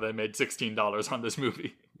universe where they made $16 on this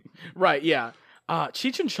movie. Right. Yeah.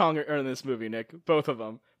 Cheech and Chong are in this movie, Nick. Both of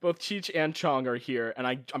them. Both Cheech and Chong are here, and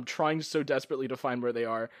I'm trying so desperately to find where they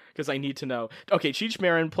are because I need to know. Okay, Cheech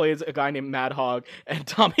Marin plays a guy named Mad Hog, and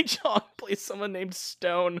Tommy Chong plays someone named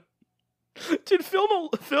Stone. Dude,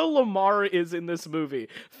 Phil Lamar is in this movie.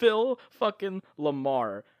 Phil fucking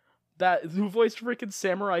Lamar. Who voiced freaking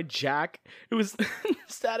Samurai Jack, who was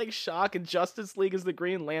Static Shock and Justice League as the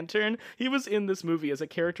Green Lantern. He was in this movie as a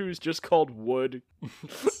character who's just called Wood.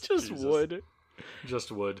 Just Wood. Just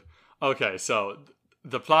Wood. Okay, so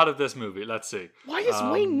the plot of this movie, let's see. Why is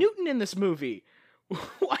Wayne Newton in this movie?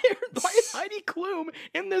 Why is Heidi Klum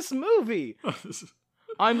in this movie?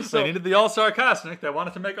 They needed the all-star cast, Nick. They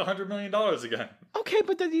wanted to make $100 million again. Okay,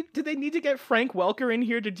 but did they need to get Frank Welker in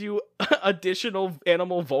here to do additional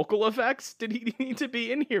animal vocal effects? Did he need to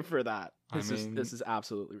be in here for that? This is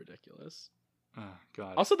absolutely ridiculous. Oh,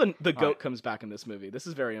 God. Also, the goat comes back in this movie. This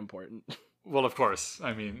is very important. Well, of course.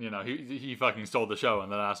 I mean, he fucking stole the show in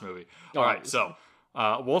the last movie. All right, so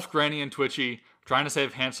Wolf, Granny, and Twitchy trying to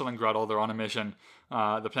save Hansel and Gretel. They're on a mission.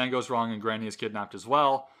 The plan goes wrong, and Granny is kidnapped as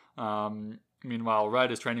well. Meanwhile,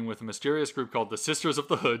 Red is training with a mysterious group called the Sisters of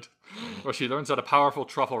the Hood, where she learns that a powerful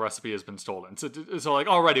truffle recipe has been stolen. So like,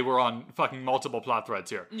 already we're on fucking multiple plot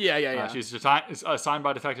threads here. Yeah. She's assigned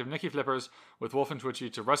by Detective Nikki Flippers with Wolf and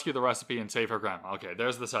Twitchy to rescue the recipe and save her grandma. Okay,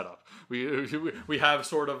 there's the setup. We have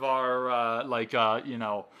sort of our,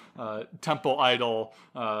 temple idol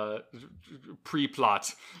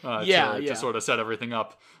pre-plot to sort of set everything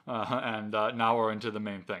up. And now we're into the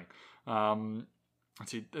main thing.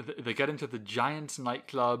 Let's see, they get into the Giant's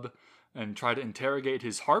nightclub and try to interrogate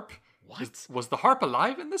his harp. What? Was the harp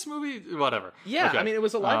alive in this movie? Whatever. Yeah, okay. I mean, it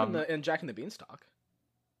was alive in Jack and the Beanstalk.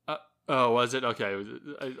 Was it? Okay.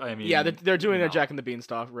 I mean... Yeah, they're doing a Jack and the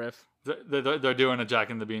Beanstalk riff. They're doing a Jack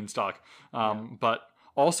and the Beanstalk. But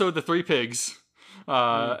also the Three Pigs.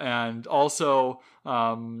 And also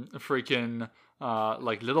freaking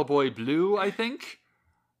like Little Boy Blue, I think.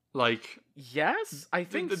 Like... Yes, I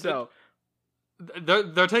think so.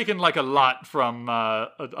 They're taking like a lot from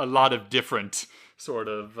a lot of different sort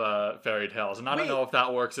of fairy tales, and I don't know if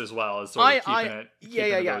that works as well as sort of keeping it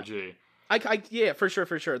OG. Yeah, for sure.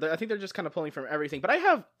 I think they're just kind of pulling from everything. But I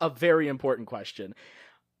have a very important question.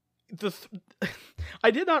 I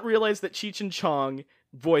did not realize that Cheech and Chong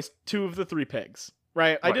voiced two of the Three Pigs.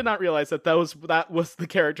 Right? I did not realize that was the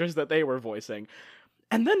characters that they were voicing.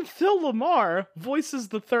 And then Phil Lamar voices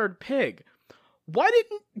the third pig. Why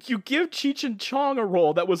didn't you give Cheech and Chong a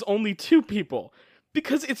role that was only two people?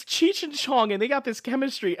 Because it's Cheech and Chong and they got this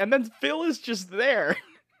chemistry, and then Phil is just there.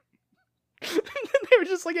 They were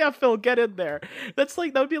just like, yeah, Phil, get in there. That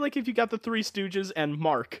would be like if you got the Three Stooges and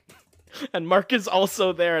Mark. And Mark is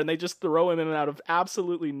also there, and they just throw him in and out of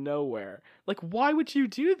absolutely nowhere. Like, why would you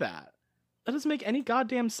do that? That doesn't make any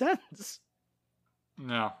goddamn sense.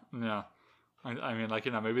 Yeah. I mean, like,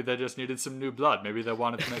 maybe they just needed some new blood. Maybe they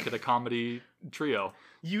wanted to make it a comedy trio.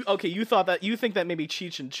 You you think that maybe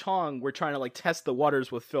Cheech and Chong were trying to like test the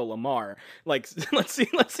waters with Phil Lamar. Like let's see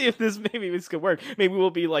if this could work. Maybe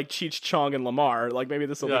we'll be like Cheech, Chong, and Lamar. Like maybe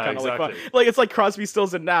this will be kind of like fun. Like it's like Crosby,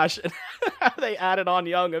 Stills, and Nash, and they added on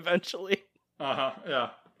Young eventually. Yeah.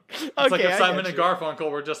 It's like if Simon and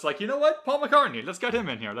Garfunkel were just like, you know what, Paul McCartney, let's get him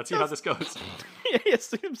in here. Let's see how this goes.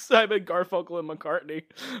 Yes, Simon, Garfunkel, and McCartney,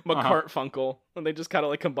 McCartfunkel, and they just kind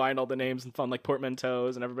of like combined all the names and found like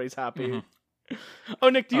portmanteaus, and everybody's happy. Oh,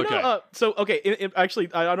 Nick, do you know?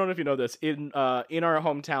 Actually, I don't know if you know this. In our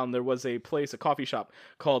hometown, there was a coffee shop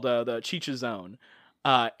called the Cheech Zone,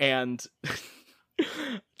 and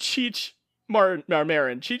Cheech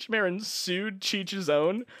Marin sued Cheech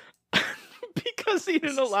Zone because he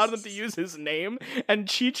didn't allow them to use his name, and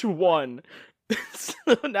Cheech won. So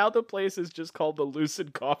now the place is just called the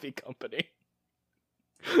Lucid Coffee Company.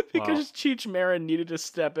 Because Cheech Marin needed to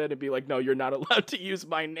step in and be like, no, you're not allowed to use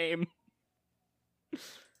my name.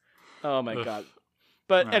 Oh my god.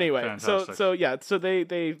 But anyway, fantastic. so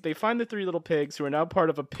they find the three little pigs who are now part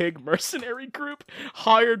of a pig mercenary group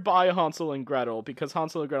hired by Hansel and Gretel, because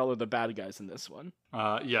Hansel and Gretel are the bad guys in this one.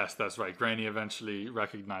 Yes, that's right. Granny eventually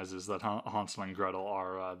recognizes that Hansel and Gretel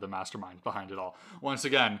are the mastermind behind it all. Once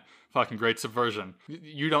again, fucking great subversion.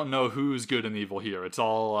 You don't know who's good and evil here. It's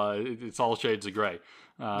all shades of gray.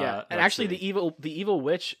 And actually the evil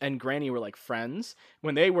witch and Granny were like friends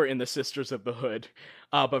when they were in the Sisters of the Hood.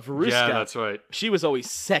 But Veruska, that's right. She was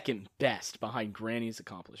always second best behind Granny's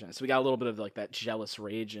accomplishments. So we got a little bit of like that jealous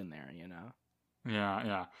rage in there, you know?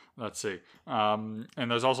 Yeah. Let's see. And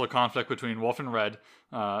there's also conflict between Wolf and Red,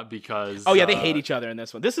 because... Oh yeah, they hate each other in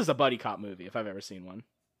this one. This is a buddy cop movie, if I've ever seen one.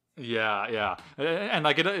 Yeah. And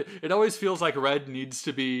like it always feels like Red needs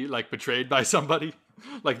to be like betrayed by somebody.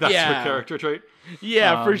 Like that's her character trait.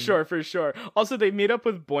 Yeah, for sure. Also, they meet up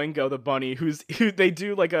with Boingo the bunny, who they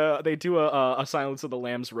do a Silence of the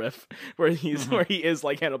Lambs riff where he is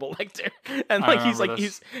like Hannibal Lecter, and like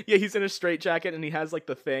he's in a straitjacket and he has like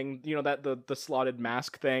the thing, you know, that the slotted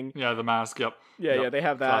mask thing. Yeah, the mask. Yep. Yeah, they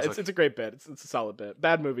have that. It's a great bit. It's a solid bit.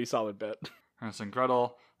 Bad movie, solid bit. Hansel and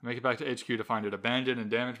Gretel make it back to HQ to find it abandoned and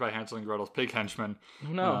damaged by Hansel and Gretel's pig henchmen.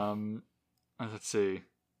 Oh no. Let's see.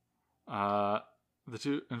 The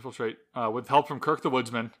two infiltrate with help from Kirk the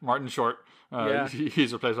Woodsman, Martin Short.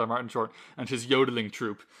 He's replaced by Martin Short and his yodeling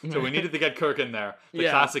troupe. So we needed to get Kirk in there. The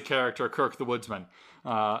classic character, Kirk the Woodsman.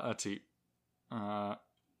 Let's see.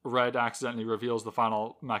 Red accidentally reveals the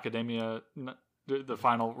final macadamia, the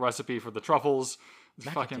final recipe for the truffles.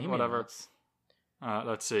 Fucking whatever.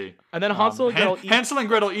 Let's see. And then Hansel and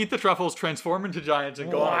Gretel eat the truffles, transform into giants,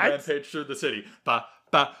 and go on a rampage through the city. Ba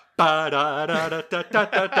ba ba da da da da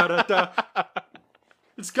da da da.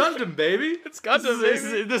 It's Gundam, baby. It's Gundam,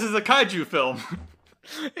 baby. This is a kaiju film.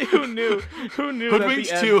 Who knew?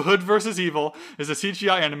 Hoodwinks 2: Hood vs. Evil is a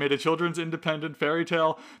CGI animated children's independent fairy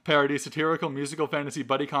tale parody, satirical, musical, fantasy,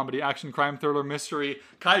 buddy comedy, action, crime, thriller, mystery,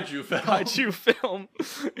 kaiju film.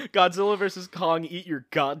 Godzilla vs. Kong, eat your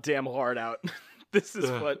goddamn heart out. This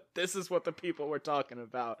is what the people were talking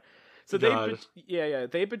about. So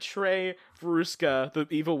they betray Veruska, the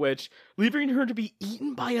evil witch, leaving her to be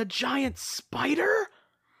eaten by a giant spider?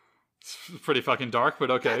 It's pretty fucking dark, but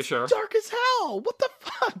okay, That's sure. Dark as hell. What the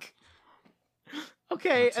fuck?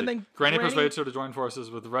 Okay, and then Granny persuades her to join forces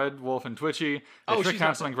with Red, Wolf, and Twitchy. They trick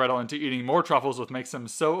Hansel and Gretel into eating more truffles, which makes them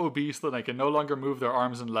so obese that they can no longer move their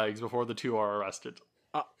arms and legs before the two are arrested.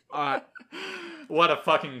 What a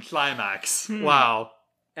fucking climax. Wow.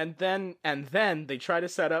 And then they try to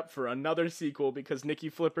set up for another sequel because Nikki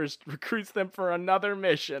Flippers recruits them for another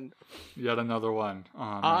mission. Yet another one.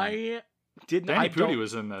 Danny Pudi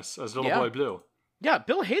was in this as Little Boy Blue. Yeah,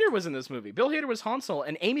 Bill Hader was in this movie. Bill Hader was Hansel,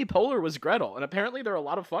 and Amy Poehler was Gretel. And apparently they're a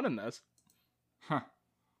lot of fun in this. Huh.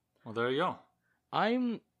 Well, there you go.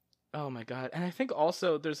 Oh my god. And I think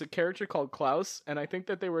also there's a character called Klaus, and I think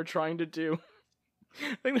that they were trying to do...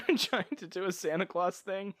 a Santa Claus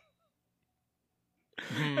thing.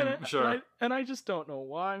 Sure. And I just don't know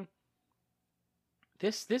why.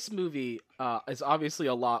 This movie is obviously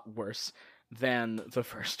a lot worse than the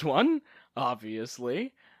first one,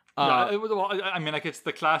 obviously. I mean, like, it's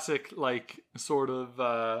the classic, like, sort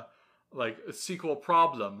of, like, sequel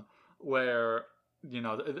problem where, you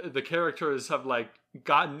know, the characters have, like,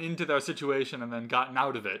 gotten into their situation and then gotten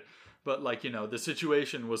out of it. But, like, you know, the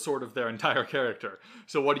situation was sort of their entire character.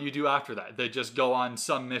 So what do you do after that? They just go on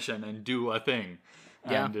some mission and do a thing.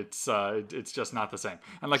 Yeah. and it's just not the same.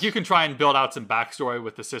 And like you can try and build out some backstory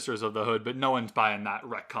with the Sisters of the Hood, but no one's buying that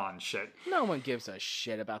retcon shit. No one gives a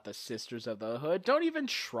shit about the Sisters of the Hood. Don't even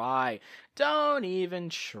try. Don't even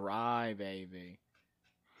try, baby.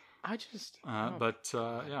 I just.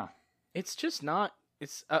 Yeah. It's just not.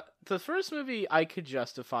 It's the first movie I could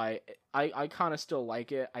justify. I kind of still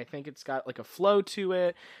like it. I think it's got like a flow to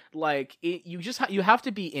it. Like it, you have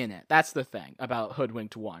to be in it. That's the thing about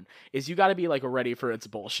Hoodwinked 1 is you got to be like ready for its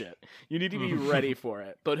bullshit. You need to be ready for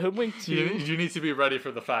it. But Hoodwinked 2, you need to be ready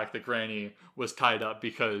for the fact that Granny was tied up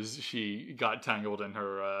because she got tangled in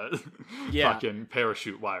her fucking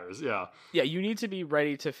parachute wires. Yeah. Yeah, you need to be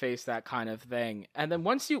ready to face that kind of thing. And then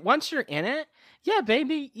once you're in it, yeah,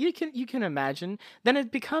 baby, you can imagine. Then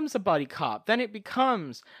it becomes a buddy cop. Then it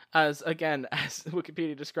becomes, as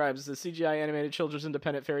Wikipedia describes, as a CGI animated children's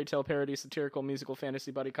independent fairy tale parody, satirical, musical,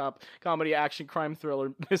 fantasy, buddy cop, comedy, action, crime,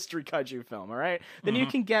 thriller, mystery, kaiju film. All right, then you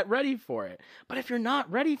can get ready for it. But if you're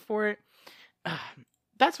not ready for it,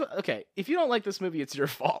 if you don't like this movie, it's your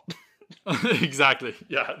fault. Exactly.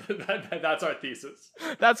 Yeah, that's our thesis.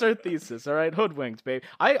 That's our thesis. All right, Hoodwinked, babe.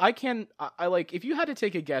 I like if you had to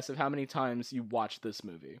take a guess of how many times you watched this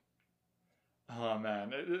movie. Oh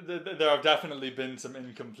man, there have definitely been some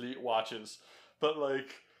incomplete watches, but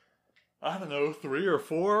like I don't know, 3 or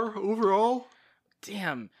 4 overall.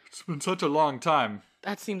 Damn, it's been such a long time.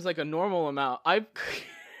 That seems like a normal amount.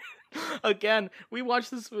 Again, we watch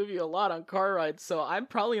this movie a lot on car rides, so I'm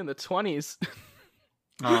probably in the 20s.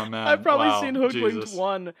 Oh man, I've probably seen Hoodwinked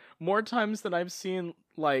 1 more times than I've seen,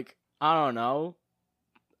 like, I don't know.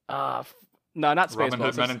 No, not Spaceballs. Robin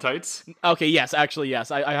Hood Men in Tights? Okay, yes, actually,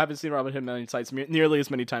 yes. I haven't seen Robin Hood Men in Tights nearly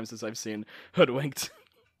as many times as I've seen Hoodwinked.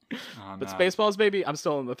 Oh, but Spaceballs, baby, I'm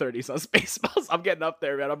still in the 30s on Spaceballs. I'm getting up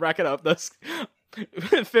there, man. I'm racking up those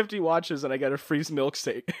 50 watches and I get a free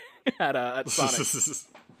milkshake at Sonic.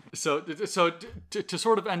 So to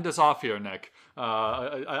sort of end us off here, Nick,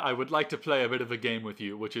 I would like to play a bit of a game with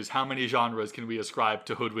you, which is how many genres can we ascribe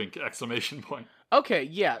to Hoodwink! ! Okay,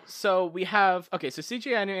 yeah. So we have so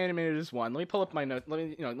CGI animated is 1. Let me pull up my note. Let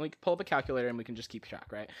me pull up a calculator and we can just keep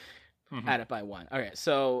track, right? Add it by 1. Okay,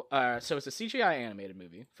 so it's a CGI animated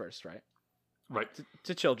movie first, right? Right. It's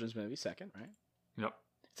a children's movie second, right? Yep.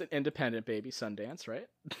 It's an independent baby, Sundance, right?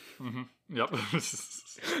 Yep.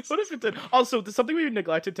 What if it did? Also, something we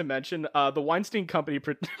neglected to mention, the Weinstein Company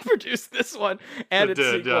produced this one and its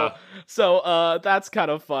sequel. Yeah. So that's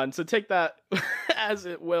kind of fun. So take that as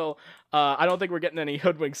it will. I don't think we're getting any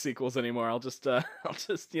Hoodwink sequels anymore. I'll just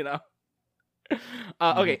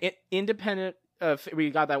okay, independent. We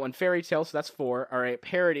got that one. Fairy Tale, so that's 4. All right,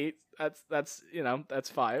 parody. That's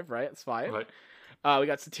 5, right? It's 5. Right. We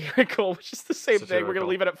got satirical, which is the same thing. We're going to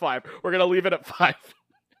leave it at 5.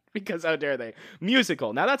 Because how dare they?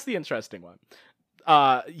 Musical. Now that's the interesting one.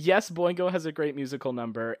 Yes, Boingo has a great musical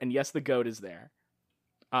number, and yes, the goat is there.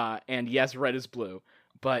 And yes, Red is Blue.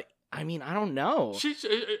 But, I mean, I don't know. She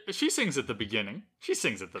sings at the beginning.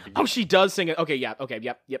 Oh, she does sing it. Okay, yeah. Okay,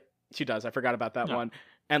 yep. She does. I forgot about that one.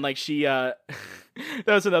 And, like, she, that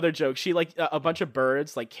was another joke. She, like, a bunch of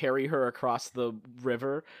birds, like, carry her across the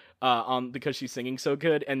river because she's singing so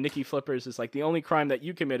good. And Nikki Flippers is like, the only crime that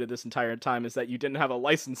you committed this entire time is that you didn't have a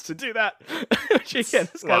license to do that. Which, again,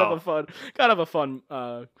 is kind of a fun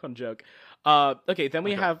joke. Okay, then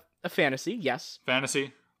we have a fantasy. Yes.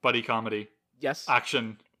 Fantasy, buddy comedy. Yes.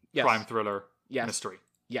 Action, yes. Crime thriller, yes. Mystery.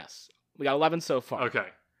 Yes. We got 11 so far. Okay.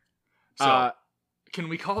 So, can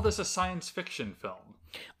we call this a science fiction film?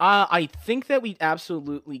 I think that we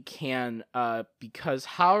absolutely can, because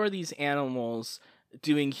how are these animals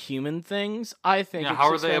doing human things? I think it's how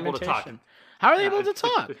are they able to talk? How are they able to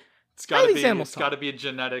talk? It's got to be a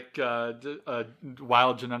genetic,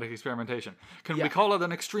 wild genetic experimentation. Can we call it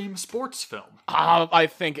an extreme sports film? I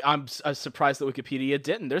think I'm surprised that Wikipedia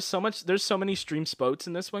didn't. There's so many extreme sports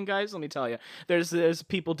in this one, guys. Let me tell you. There's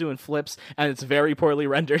people doing flips, and it's very poorly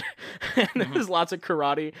rendered. And there's lots of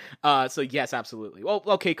karate. So yes, absolutely. Well,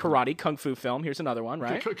 okay, karate, kung fu film. Here's another one,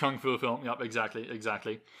 right? Kung fu film. Yep, exactly.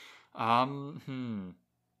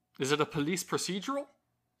 Is it a police procedural?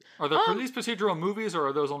 Are there police procedural movies, or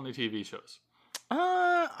are those only TV shows?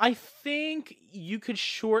 I think you could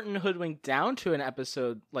shorten Hoodwink down to an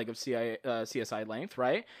episode like of CSI length,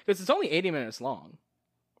 right? Because it's only 80 minutes long.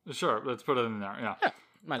 Sure, let's put it in there. Yeah,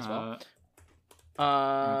 might as well.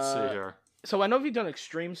 Let's see here. So I know we've done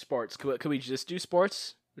extreme sports. Could we just do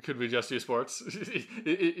sports? Could we just do sports?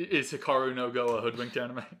 Is Hikaru no Go a Hoodwinked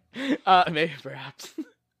anime? Maybe, perhaps.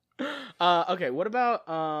 Okay, what about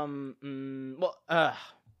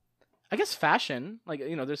I guess fashion, like,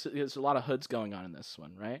 there's a lot of hoods going on in this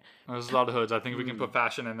one, right? There's a lot of hoods. I think we can put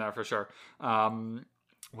fashion in there for sure.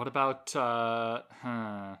 What about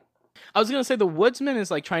I was gonna say the Woodsman is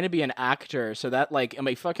like trying to be an actor, so that like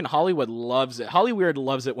fucking Hollywood loves it. Hollyweird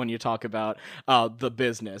loves it when you talk about the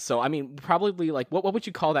business. So I mean, probably like what would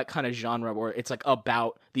you call that kind of genre where it's like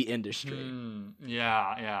about the industry?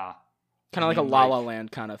 Yeah. Kind of like a La La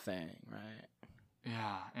Land kind of thing, right?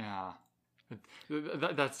 Yeah.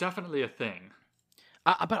 That's definitely a thing.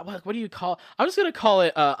 But what do you call? I'm just gonna call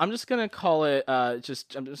it. I'm just gonna call it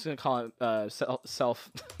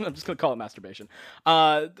self. I'm just gonna call it masturbation.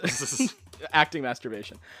 Acting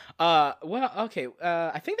masturbation. Well, okay.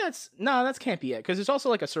 I think that can't be it because there's also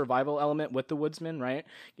like a survival element with the Woodsman, right?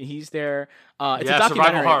 He's there. It's a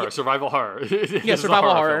documentary. Survival horror. Yeah,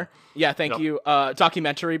 survival horror. Yeah, thank you.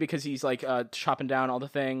 Documentary because he's like chopping down all the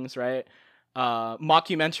things, right?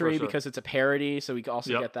 Mockumentary because it's a parody, so we can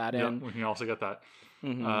also get that in. We can also get that.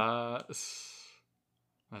 Mm-hmm.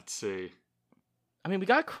 Let's see. I mean, we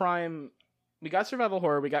got crime, we got survival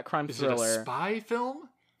horror, we got crime thriller. Is it a spy film?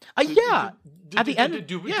 Yeah. At the end,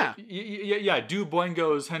 do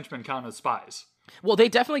Boingo's henchmen count as spies? Well, they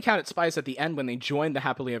definitely count as spies at the end when they join the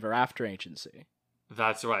Happily Ever After agency.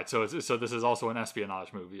 That's right. So this is also an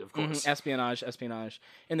espionage movie, of course. Mm-hmm. Espionage.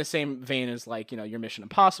 In the same vein as like, your Mission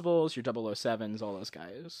Impossibles, your 007s, all those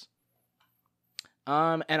guys.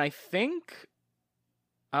 And I think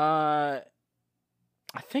that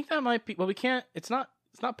might be. Well, we can't. It's not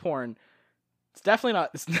porn. It's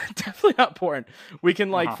definitely not porn. We can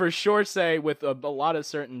for sure say with a lot of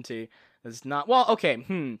certainty it's not. Well,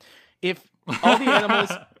 okay. If all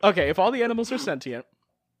the animals are sentient,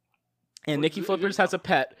 and Nikki Flippers has a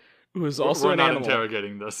pet who is also an animal. We're not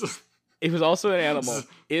interrogating this. It was also an animal.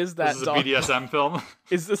 Is that this a BDSM film?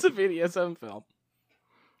 Is this a BDSM film?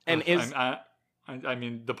 And I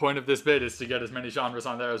mean, the point of this bit is to get as many genres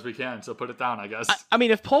on there as we can, so put it down, I guess. I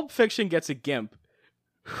mean, if Pulp Fiction gets a GIMP,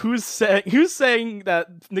 who's saying that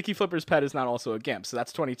Nikki Flipper's pet is not also a GIMP? So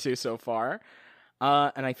that's 22 so far.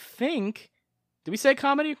 And I think, did we say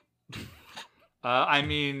comedy? I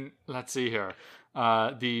mean, let's see here.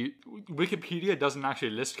 The Wikipedia doesn't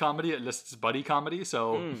actually list comedy; it lists buddy comedy.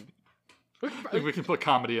 So I think we can put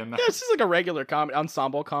comedy in there. Yeah, it's just like a regular comedy,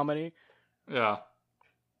 ensemble comedy. Yeah.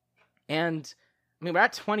 And I mean, we're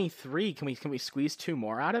at 23. Can we squeeze 2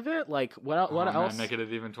 more out of it? Like, what else? Man, make it at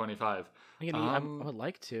even 25. I would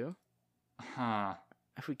like to.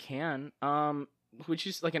 If we can. Which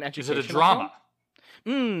is like an educational film? Is it a drama?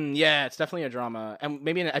 Yeah, it's definitely a drama. And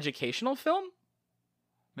maybe an educational film?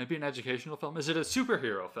 Maybe an educational film? Is it a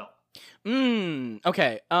superhero film?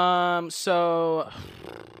 Okay. So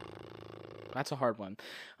that's a hard one.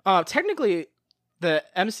 Technically, the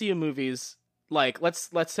MCU movies, like let's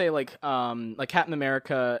say like Captain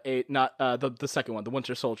America, the second one, the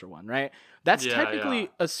Winter Soldier one, right? That's technically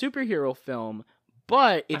a superhero film,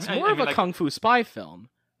 but it's more of a kung fu spy film.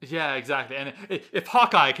 Yeah, exactly. And if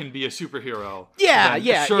Hawkeye can be a superhero,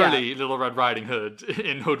 surely Little Red Riding Hood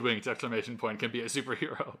in Hoodwinked ! Can be a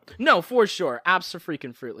superhero. No, for sure,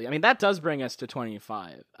 abso-freaking-fruitly. I mean, that does bring us to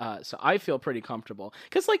 25. So I feel pretty comfortable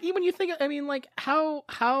because, like, when you think, I mean, like, how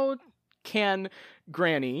can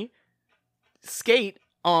Granny skate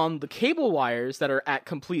on the cable wires that are at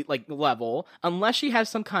complete like level unless she has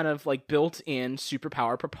some kind of like built-in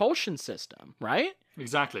superpower propulsion system, right?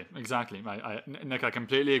 Exactly. Nick, I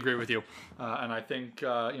completely agree with you. And I think,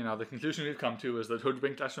 the conclusion we've come to is that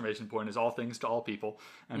Hoodwinked! Is all things to all people.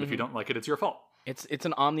 And if you don't like it, it's your fault. It's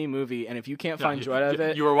an Omni movie, and if you can't find joy out of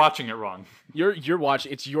it, you were watching it wrong. You're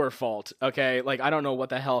watching. It's your fault. Okay, like I don't know what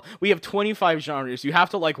the hell. We have 25 genres. You have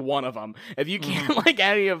to like one of them. If you can't like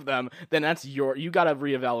any of them, then that's you gotta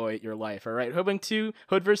reevaluate your life. All right, Hoodwink 2,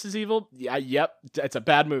 Hood versus Evil. Yeah, yep, it's a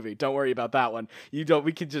bad movie. Don't worry about that one. We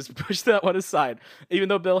can just push that one aside. Even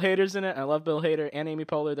though Bill Hader's in it, I love Bill Hader and Amy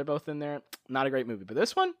Poehler. They're both in there. Not a great movie, but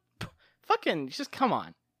this one, fucking just come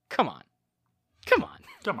on.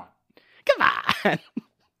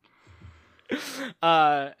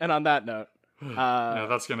 And on that note,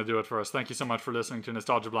 that's going to do it for us. Thank you so much for listening to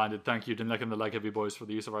Nostalgia Blinded. Thank you to Nick and the Like Heavy Boys for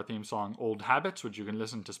the use of our theme song Old Habits, which you can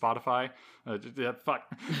listen to Spotify. You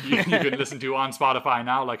can listen to on Spotify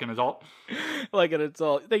now like an adult.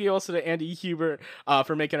 Thank you also to Andy Hubert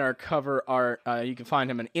for making our cover art. You can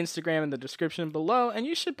find him on Instagram in the description below, and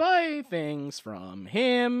you should buy things from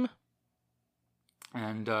him.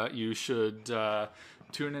 And you should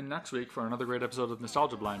tune in next week for another great episode of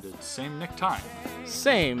Nostalgia Blinded. Same Nick time.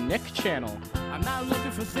 Same Nick channel. I'm not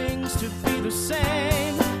looking for things to be the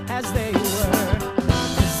same as they were.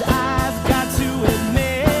 'Cause I've got to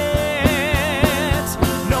admit,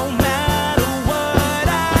 no matter what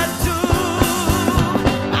I do,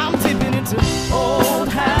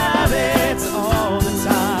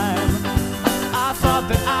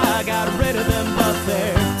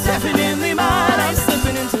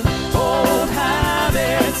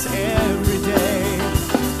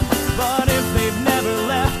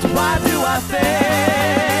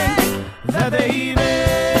 think that they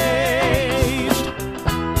even